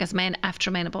heart attack as men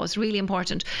after menopause. Really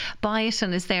important.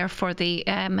 Biotin is there for the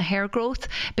hair growth,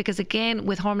 because again,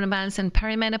 with hormone imbalance in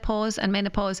perimenopause and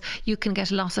menopause, you can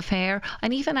get loss of hair.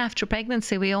 And even after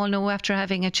pregnancy, we all know after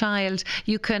having a child,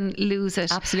 you can lose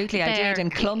it. Absolutely, I did, in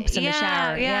clumps in the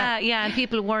shower. Yeah, and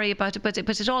people worry about it, but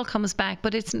it all comes back.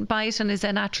 But biotin is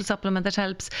a natural supplement that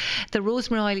helps. The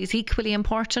rosemary oil is equally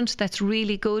important. That's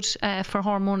really good for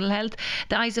hormonal health.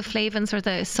 The isoflavones, or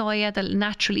the soya, the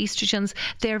natural estrogens,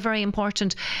 they're very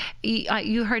important.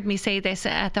 You heard me say this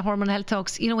at the Hormone Health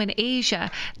Talks. In Asia,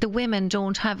 the women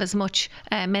don't have as much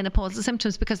menopausal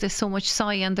symptoms because there's so much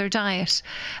soy in their diet.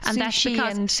 And that's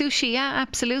because sushi,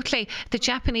 absolutely. The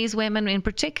Japanese women in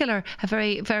particular have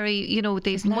very, very,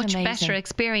 they've much better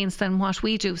experience than what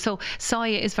we do. So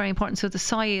soya is very important. So the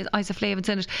soya isoflavones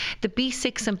in it. The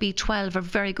B6 and B12 are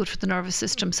very good for the nervous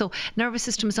system. So nervous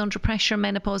system is under pressure in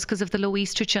menopause because of the low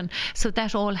estrogen. So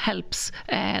that all helps,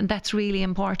 and that's really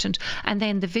important. And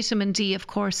then the vitamin D, of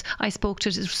course, I spoke to,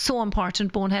 is so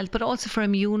important, bone health, but also for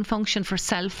immune function, for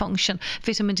cell function.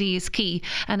 Vitamin D is key.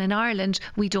 And in Ireland,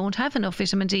 we don't have enough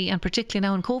vitamin D, and particularly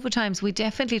now in COVID times, we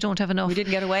definitely don't have enough. We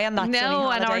didn't get away on that. No,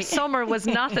 and our summer was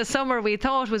not the summer we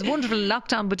thought. It was wonderful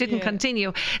lockdown, but didn't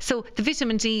continue. So the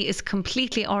vitamin D is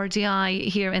completely RDI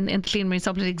here in the Clean Marine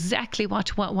supplement, exactly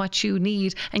what you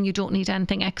need, and you don't need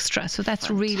anything extra. So that's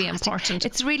really important.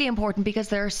 It's really important because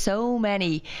there are so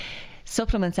many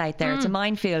supplements out there. It's a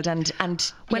minefield,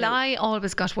 and I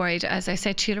always got worried, as I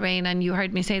said to you, Lorraine, and you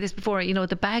heard me say this before,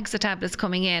 the bags of tablets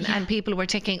coming in, and people were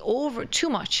taking over too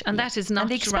much, and that is not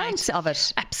the expense of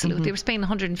it. Absolutely. They were spending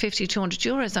 150, 200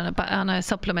 euros on a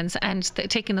supplements, and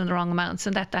taking in the wrong amounts,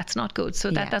 and that's not good.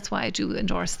 So that's why I do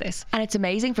endorse this. And it's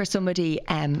amazing for somebody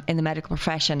in the medical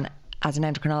profession, as an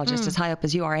endocrinologist, as high up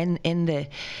as you are in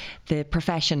the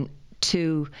profession,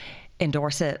 to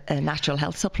endorse a natural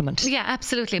health supplement. Yeah,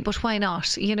 absolutely. But why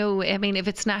not? If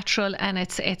it's natural and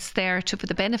it's there for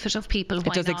the benefit of people, why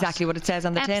not? It does exactly what it says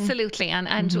on the tin. Absolutely.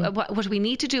 And what we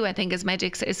need to do, I think, as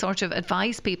medics, is sort of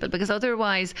advise people, because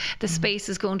otherwise the space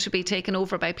is going to be taken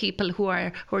over by people who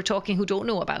are talking, who don't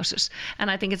know about it.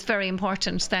 And I think it's very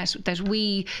important that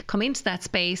we come into that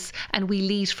space and we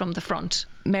lead from the front.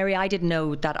 Mary, I didn't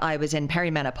know that I was in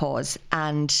perimenopause,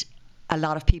 and a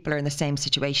lot of people are in the same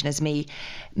situation as me.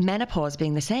 Menopause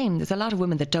being the same, there's a lot of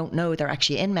women that don't know they're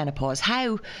actually in menopause.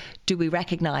 How do we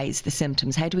recognise the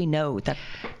symptoms? How do we know that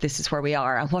this is where we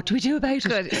are, and what do we do about it?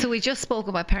 Good. So we just spoke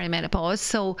about perimenopause.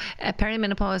 So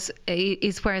perimenopause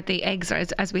is where the eggs are,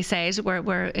 as we said,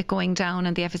 we're going down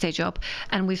and the FSH up,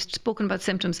 and we've spoken about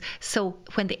symptoms. So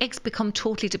when the eggs become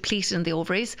totally depleted in the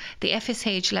ovaries, the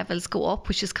FSH levels go up,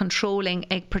 which is controlling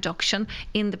egg production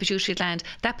in the pituitary gland.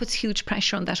 That puts huge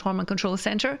pressure on that hormone control control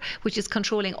center, which is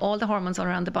controlling all the hormones all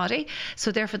around the body.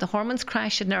 So therefore the hormones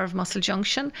crash at nerve muscle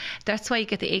junction. That's why you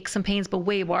get the aches and pains, but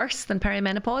way worse than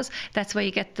perimenopause. That's why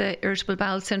you get the irritable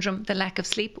bowel syndrome, the lack of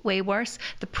sleep, way worse.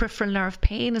 The peripheral nerve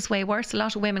pain is way worse. A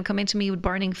lot of women come into me with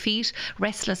burning feet,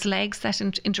 restless legs. That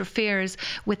interferes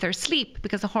with their sleep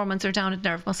because the hormones are down at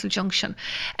nerve muscle junction.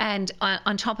 And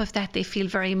on top of that, they feel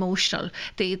very emotional.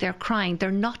 They're crying.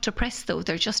 They're not depressed though.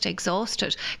 They're just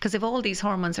exhausted because if all these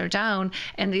hormones are down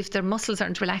and if their muscles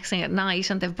aren't relaxing at night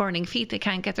and they've burning feet, they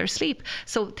can't get their sleep.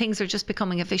 So things are just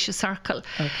becoming a vicious circle.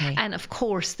 Okay. And of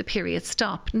course, the periods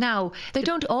stop. Now, they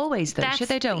don't always though. Sure,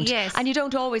 they don't. Yes. And you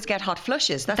don't always get hot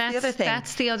flushes. That's the other thing.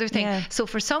 That's the other thing. Yeah. So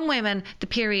for some women, the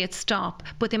periods stop,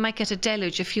 but they might get a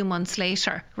deluge a few months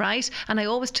later, right? And I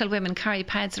always tell women, carry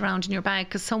pads around in your bag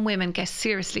because some women get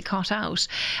seriously caught out.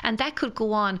 And that could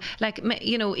go on, like,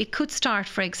 you know, it could start,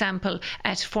 for example,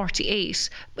 at 48.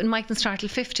 It mightn't start till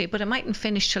 50, but it mightn't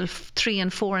finish till 3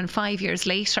 and 4 and 5 years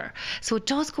later. So it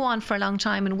does go on for a long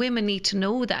time, and women need to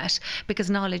know that because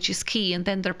knowledge is key, and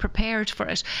then they're prepared for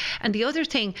it. And the other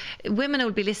thing, women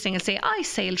will be listening and say, I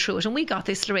sailed through it, and we got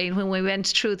this, Lorraine, when we went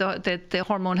through the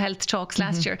hormone health talks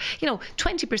last year. You know,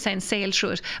 20% sailed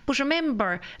through it. But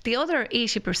remember, the other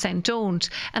 80% don't.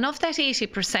 And of that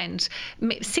 80%,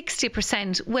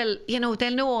 60%, well, you know,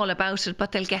 they'll know all about it,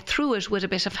 but they'll get through it with a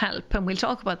bit of help. And we'll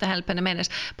talk about the help in a minute.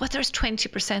 But there's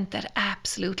 20% that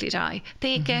absolutely die.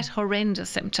 They get horrendous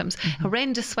symptoms,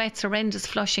 horrendous sweats, horrendous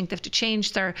flushing. They have to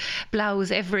change their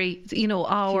blouse every, you know,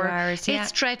 hour. Hours, yeah.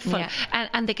 It's dreadful. Yeah.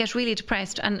 And they get really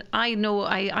depressed. And I know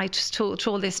I just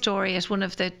told this story at one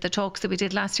of the talks that we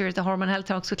did last year, the hormone health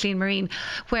talks with Clean Marine,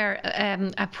 where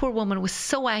a poor woman was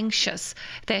so anxious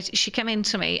that she came in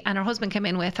to me and her husband came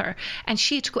in with her, and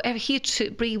he had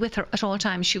to be with her at all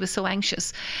times. She was so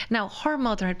anxious. Now, her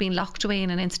mother had been locked away in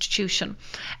an institution,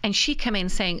 and she came in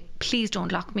saying, please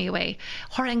don't lock me away.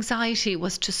 Her anxiety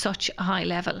was to such a high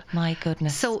level. My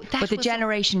goodness. So but the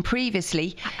generation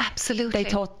previously, absolutely, they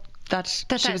thought that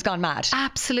she was gone mad.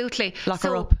 Absolutely. Lock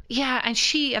her up. Yeah, and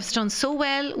she has done so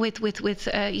well with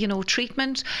you know,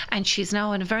 treatment, and she's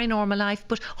now in a very normal life.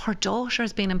 But her daughter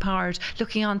has been empowered,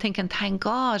 looking on, thinking, thank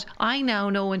God, I now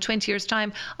know in 20 years'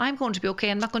 time I'm going to be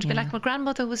okay. I'm not going to be like my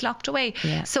grandmother who was locked away.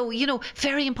 Yeah. So, you know,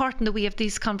 very important that we have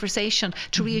this conversation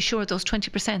to reassure those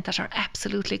 20% that are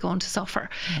absolutely going to suffer,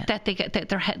 that they get that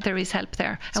there is help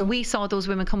there. So, and we saw those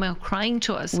women coming out crying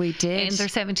to us. We did. In their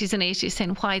 70s and 80s,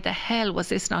 saying, why the hell was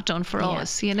this not done for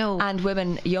us, you know? And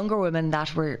women, younger women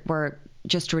that were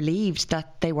just relieved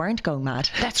that they weren't going mad.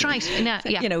 That's right. Yeah.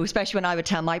 You know, especially when I would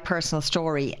tell my personal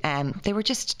story, they were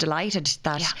just delighted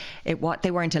that they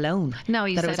weren't alone. No,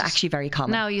 you that said it was actually very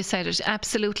common. No, you said it,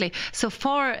 absolutely. So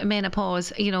for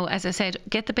menopause, you know, as I said,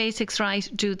 get the basics right,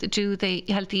 do the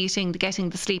healthy eating,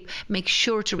 getting the sleep, make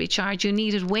sure to recharge. You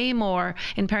need it way more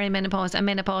in perimenopause and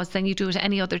menopause than you do at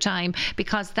any other time,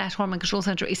 because that hormone control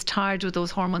center is tired with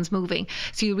those hormones moving.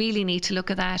 So you really need to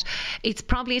look at that. It's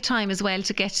probably a time as well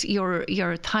to get your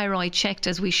thyroid checked,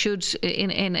 as we should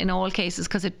in all cases,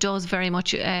 because it does very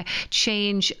much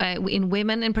change in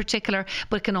women in particular,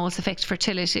 but it can also affect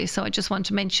fertility. So I just want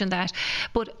to mention that.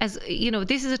 But as you know,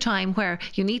 this is a time where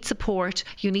you need support,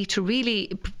 you need to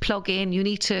really plug in, you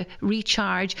need to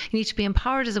recharge, you need to be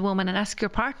empowered as a woman and ask your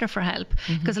partner for help,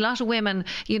 because a lot of women,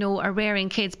 you know, are rearing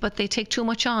kids, but they take too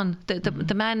much on.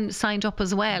 The man signed up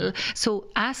as well, so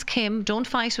ask him, don't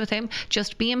fight with him,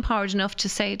 just be empowered enough to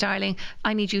say, darling,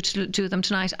 I need you to do them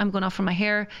tonight. I'm going off for my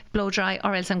hair blow dry,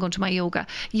 or else I'm going to my yoga.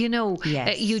 You know,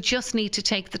 you just need to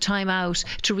take the time out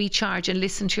to recharge and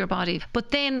listen to your body.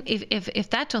 But then if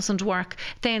that doesn't work,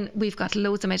 then we've got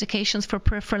loads of medications for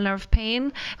peripheral nerve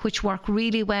pain, which work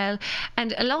really well.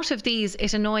 And a lot of these,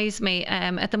 it annoys me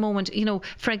at the moment, you know,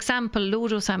 for example, low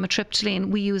dose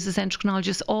amitriptyline we use as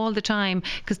endocrinologists all the time,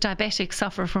 because diabetics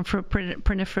suffer from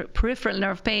peripheral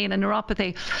nerve pain and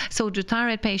neuropathy, so do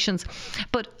thyroid patients.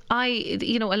 But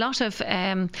you know, a lot of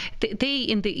they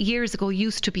in the years ago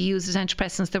used to be used as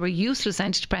antidepressants. They were useless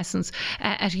antidepressants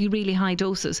at really high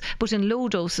doses, but in low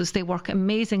doses they work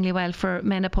amazingly well for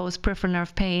menopause, peripheral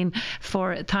nerve pain,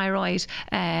 for thyroid,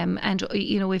 and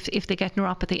you know, if they get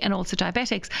neuropathy, and also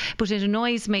diabetics. But it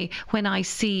annoys me when I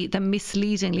see them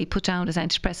misleadingly put down as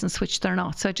antidepressants, which they're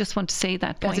not. So I just want to say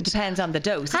that point. Because it depends on the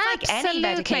dose. It's like any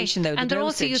medication, though. And they're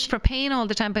also used for pain all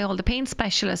the time by all the pain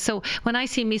specialists. So when I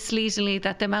see misleadingly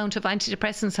that the amount of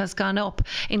antidepressants has gone up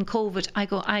in COVID,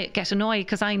 I get annoyed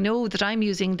because I know that I'm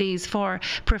using these for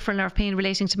peripheral nerve pain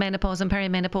relating to menopause and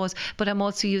perimenopause, but I'm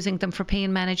also using them for pain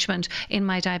management in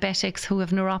my diabetics who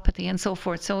have neuropathy and so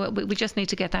forth. So we just need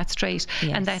to get that straight.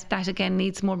 Yes. And that again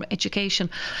needs more education.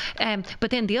 But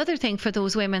then the other thing for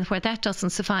those women where that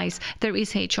doesn't suffice, there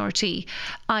is HRT.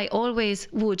 I always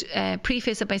would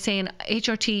preface it by saying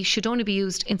HRT should only be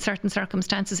used in certain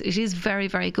circumstances. It is very,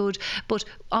 very good, but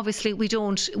obviously we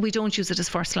don't use it as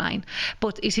first line,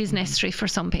 but it is necessary for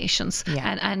some patients.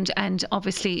 Yeah. And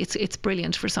obviously it's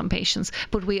brilliant for some patients,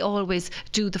 but we always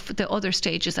do the other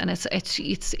stages, and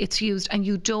it's used. And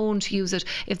you don't use it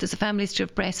if there's a family history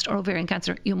of breast or ovarian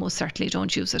cancer. You most certainly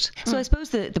don't use it. So I suppose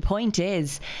the point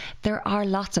is there are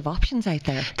lots of options out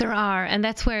there. There are, and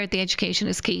that's where the education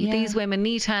is key. Yeah. These women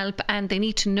need help, and they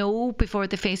need to know before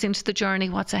they face into the journey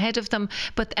what's ahead of them.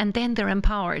 And then they're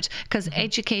empowered, because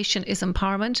education is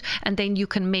empowerment, and then you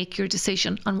can make your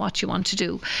decision on what you want to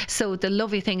do. So the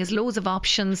lovely thing is loads of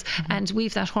options, and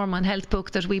we've that hormone health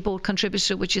book that we both contribute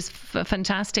to, which is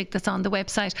fantastic. That's on the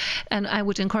website, and I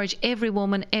would encourage every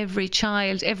woman, every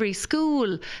child, every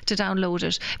school to download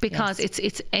it, because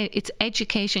it's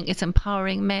educating, it's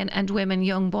empowering men and women,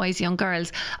 young boys, young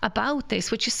girls about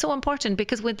this, which is so important,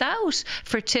 because without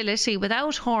fertility,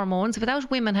 without hormones, without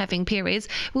women having periods,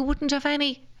 we wouldn't have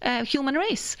any human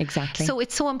race. Exactly. So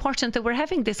it's so important that we're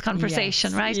having this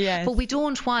conversation, right? Yes. But we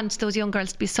don't want those young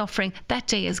girls to be suffering. That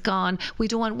day is gone. We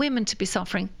don't want women to be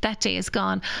suffering. That day is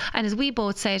gone. And as we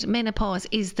both said, menopause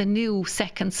is the new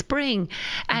second spring.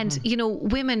 And, you know,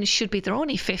 women should be, they're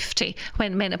only 50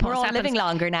 when menopause We're all happens. living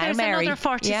longer now, There's Mary. another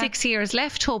 46 years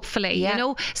left, hopefully, Yeah. you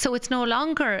know. So it's no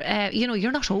longer, you know,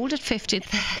 you're not old at 50.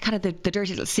 Kind of the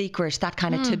dirty little secret, that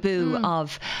kind of taboo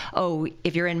of, oh,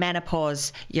 if you're in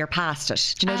menopause, you're past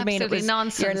it. Do you know what I mean? It Absolutely was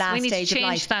nonsense. your last We need to stage of change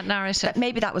life. that narrative.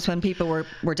 Maybe that was when people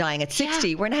were dying at 60.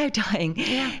 Yeah. We're now dying,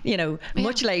 you know,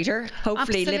 much later,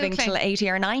 hopefully living till 80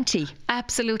 or 90.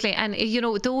 Absolutely. And, you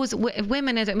know, those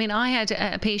women, I mean, I had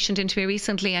a patient into me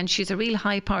recently, and she's a real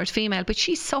high-powered female, but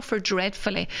she suffered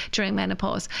dreadfully during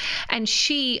menopause. And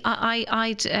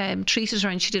I treated her,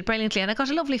 and she did brilliantly. And I got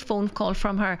a lovely phone call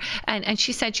from her, and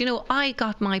she said, you know, I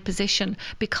got my position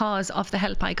because of the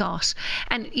help I got.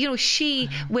 And, you know, she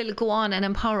will go on and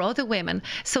empower other women.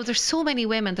 So there's so many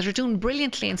women that are doing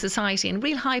brilliantly in society in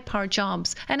real high-powered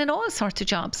jobs and in all sorts of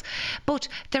jobs. But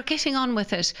they're getting on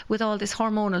with it with all this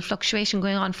hormonal fluctuation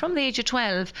going on from the age of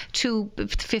 12 to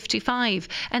 55.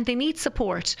 And they need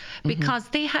support, because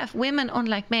women,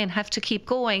 unlike men, have to keep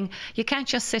going. You can't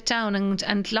just sit down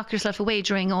and lock yourself away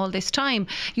during all this time.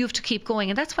 You have to keep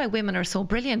going. And that's why women are so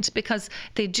brilliant, because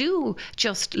they do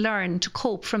just learn to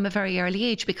cope from a very early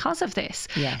age because of this.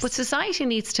 Yes. But society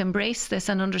needs to embrace this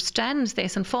and understand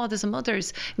this, and fathers and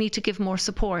mothers need to give more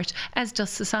support, as does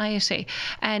society.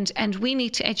 And we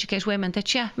need to educate women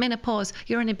that, menopause,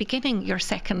 you're in the beginning, your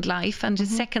second life, and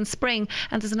it's second spring,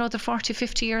 and there's another 40,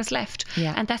 50 years left.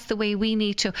 Yeah. And that's the way we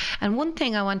need to. And one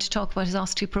thing I want to talk about is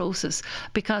osteoporosis,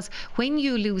 because when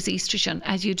you lose estrogen,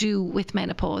 as you do with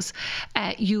menopause,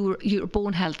 your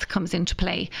bone health comes into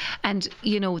play. And,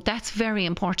 you know, that's very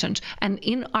important. And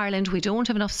in Ireland, we don't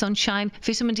have enough sunshine.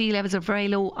 Vitamin D levels are very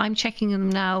low. I'm checking them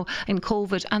now in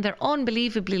COVID, and they're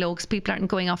unbelievably low because people aren't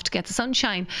going off to get the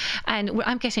sunshine. And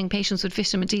I'm getting patients with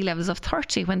vitamin D levels of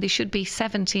 30 when they should be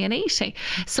 70 and 80.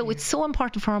 So it's so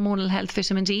important for hormonal health,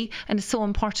 vitamin D, and it's so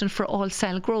important for all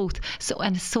cell growth.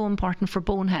 And it's so important for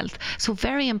bone health. So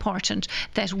very important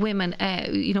that women,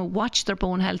 you know, watch their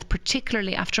bone health,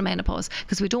 particularly after menopause,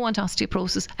 because we don't want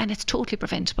osteoporosis, and it's totally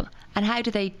preventable. And how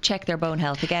do they check their bone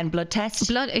health? Again, blood test?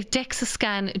 A DEXA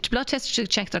scan, blood tests to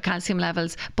check their calcium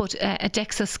levels, but a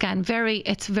DEXA scan,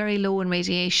 it's very low in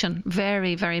radiation,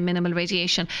 very, very minimal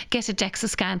radiation. Get a DEXA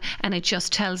scan, and it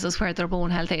just tells us where their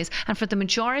bone health is. And for the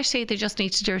majority, they just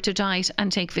need to do to diet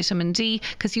and take vitamin D,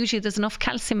 because usually there's enough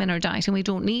calcium in our diet, and we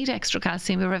don't need extra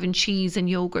calcium. We're having cheese and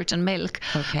yogurt and milk.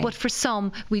 Okay. But for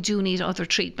some, we do need other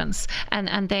treatments.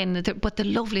 But the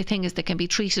lovely thing is they can be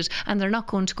treated, and they're not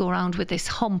going to go around with this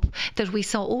hump that we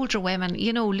saw older women,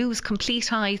 you know, lose complete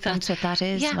height. That's what that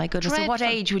is. Yeah, My goodness. dreadful. So what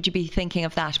age would you be thinking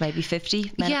of that? Maybe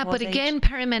 50? Yeah, but again,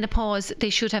 perimenopause, they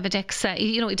should have a DEXA.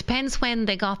 You know, it depends when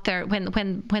they got there, when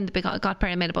they got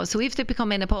perimenopause. So if they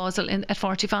become menopausal at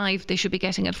 45, they should be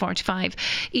getting it at 45.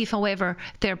 If, however,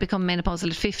 they're become menopausal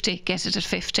at 50, get it at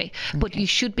 50. Okay. But you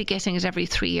should be getting it every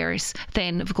 3 years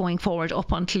then going forward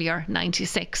up until you're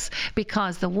 96,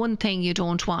 because the one thing you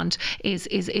don't want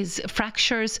is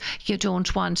fractures. You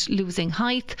don't want losing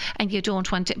height, and you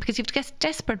don't want because you have to get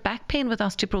desperate back pain with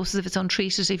osteoporosis if it's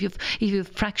untreated. If you've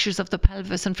fractures of the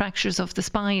pelvis and fractures of the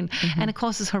spine, and it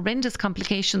causes horrendous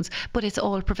complications, but it's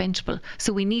all preventable.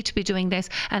 So we need to be doing this.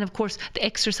 And of course, the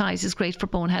exercise is great for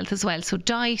bone health as well. So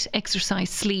diet, exercise,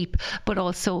 sleep, but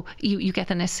also you get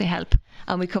the necessary help.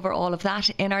 And we cover all of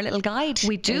that in our little guide.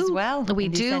 We do. As well. We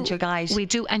do. The essential guide. We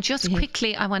do. And just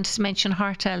quickly, I wanted to mention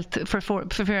heart health for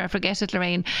fear I forget it,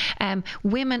 Lorraine.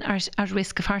 Women are at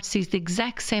risk of heart disease the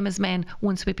exact same as men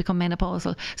once we become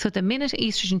menopausal. So the minute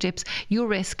estrogen dips, your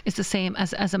risk is the same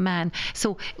as a man.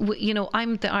 So,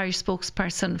 I'm the Irish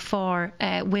spokesperson for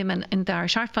women in the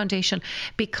Irish Heart Foundation,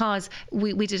 because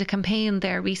we did a campaign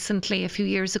there recently, a few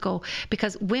years ago,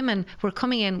 because women were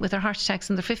coming in with their heart attacks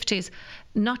in their 50s,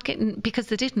 not getting, because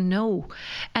they didn't know.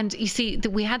 And you see,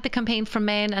 we had the campaign for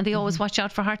men, and they always watch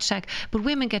out for heart attack, but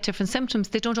women get different symptoms.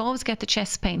 They don't always get the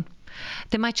chest pain.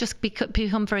 They might just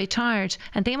become very tired,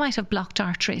 and they might have blocked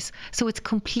arteries. So it's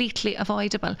completely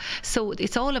avoidable. So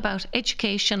it's all about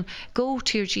education. Go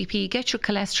to your GP, get your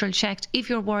cholesterol checked. If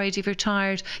you're worried, if you're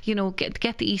tired,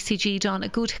 get the ECG done. A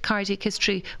good cardiac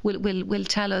history will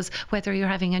tell us whether you're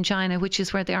having angina, which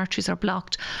is where the arteries are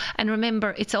blocked. And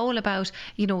remember, it's all about,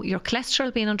 your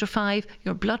cholesterol being under 5,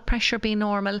 your blood pressure being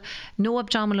normal, no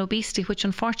abdominal obesity, which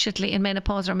unfortunately in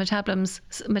menopause our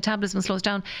metabolism slows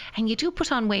down, and you do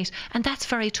put on weight. And that's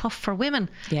very tough for women,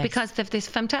 because they've this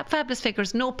fabulous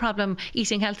figures, no problem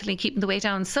eating healthily, keeping the weight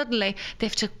down. Suddenly they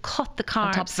have to cut the carbs.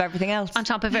 On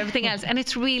top of everything else. And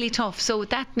it's really tough. So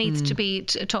that needs to be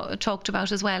talked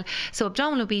about as well. So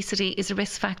abdominal obesity is a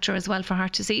risk factor as well for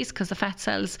heart disease, because the fat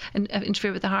cells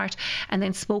interfere with the heart. And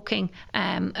then smoking,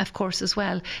 of course, as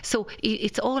well. So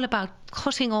it's all about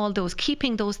cutting all those,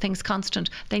 keeping those things constant.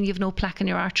 Then you've no plaque in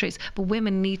your arteries. But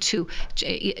women need to,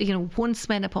 once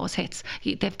menopause hits,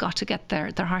 they've got to get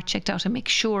their heart checked out and make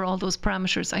sure all those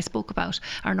parameters I spoke about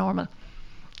are normal.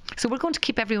 So we're going to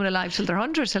keep everyone alive till they're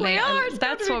 100, Elaine.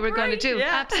 That's what we're going to do.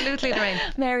 Yeah. Absolutely, Lorraine.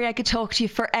 Mary, I could talk to you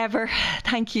forever.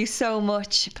 Thank you so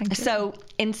much. Thank you. So,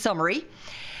 in summary,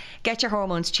 get your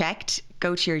hormones checked.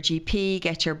 Go to your GP,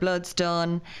 get your bloods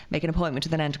done, make an appointment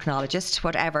with an endocrinologist,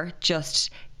 whatever.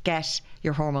 Just get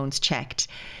your hormones checked.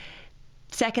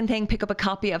 Second thing, pick up a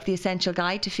copy of the Essential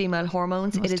Guide to Female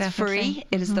Hormones. It is definitely free.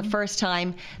 It is the first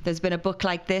time there's been a book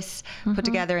like this put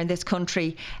together in this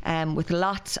country, with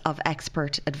lots of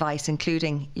expert advice,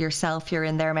 including yourself. You're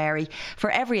in there, Mary, for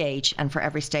every age and for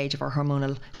every stage of our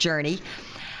hormonal journey.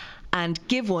 And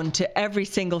give one to every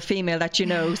single female that you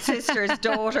know, sisters,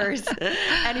 daughters,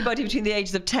 anybody between the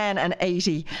ages of 10 and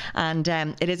 80. And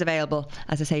it is available,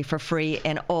 as I say, for free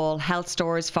in all health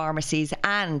stores, pharmacies,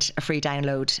 and a free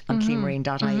download on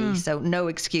cleanmarine.ie. So no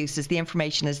excuses. The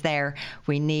information is there.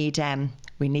 We need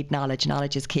knowledge.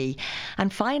 Knowledge is key.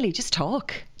 And finally, just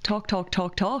talk. Talk.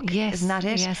 Yes. Isn't that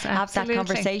it? Yes, have that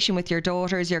conversation with your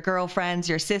daughters, your girlfriends,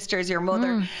 your sisters, your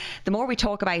mother. The more we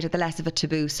talk about it, the less of a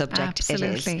taboo subject it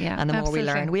is. Yeah. And the more we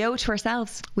learn. We owe it to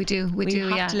ourselves. We do. We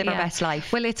have to live our best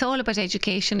life. Well, it's all about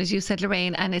education, as you said,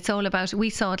 Lorraine, and it's all about, we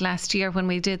saw it last year when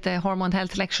we did the hormone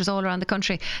health lectures all around the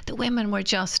country. The women were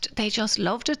they just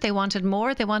loved it. They wanted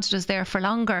more. They wanted us there for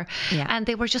longer. Yeah. And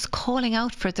they were just calling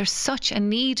out for it. There's such a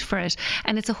need for it.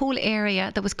 And it's a whole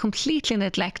area that was completely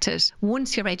neglected.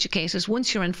 Once you're educated,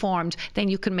 once you're informed, then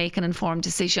you can make an informed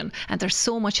decision. And there's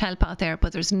so much help out there,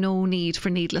 but there's no need for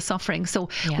needless suffering. So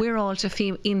we're all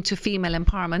into female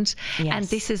empowerment. Yes. And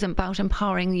this is about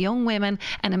empowering young women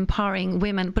and empowering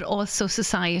women, but also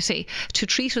society, to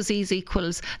treat us as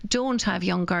equals. Don't have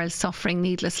young girls suffering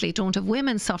needlessly. Don't have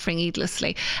women suffering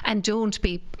needlessly. And don't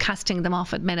be casting them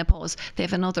off at menopause. They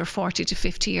have another 40 to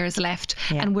 50 years left.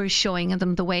 Yeah. And we're showing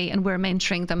them the way, and we're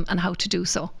mentoring them on how to do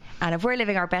so. And if we're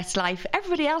living our best life,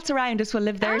 everybody else around us will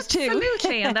live theirs too.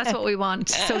 Absolutely, and that's what we want.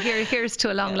 So here's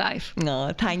to a long life.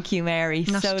 No, thank you, Mary.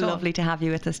 Not so lovely to have you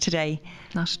with us today.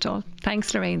 Not at all.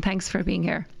 Thanks, Lorraine. Thanks for being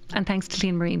here. And thanks to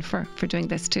Clean Marine for doing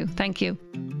this too. Thank you.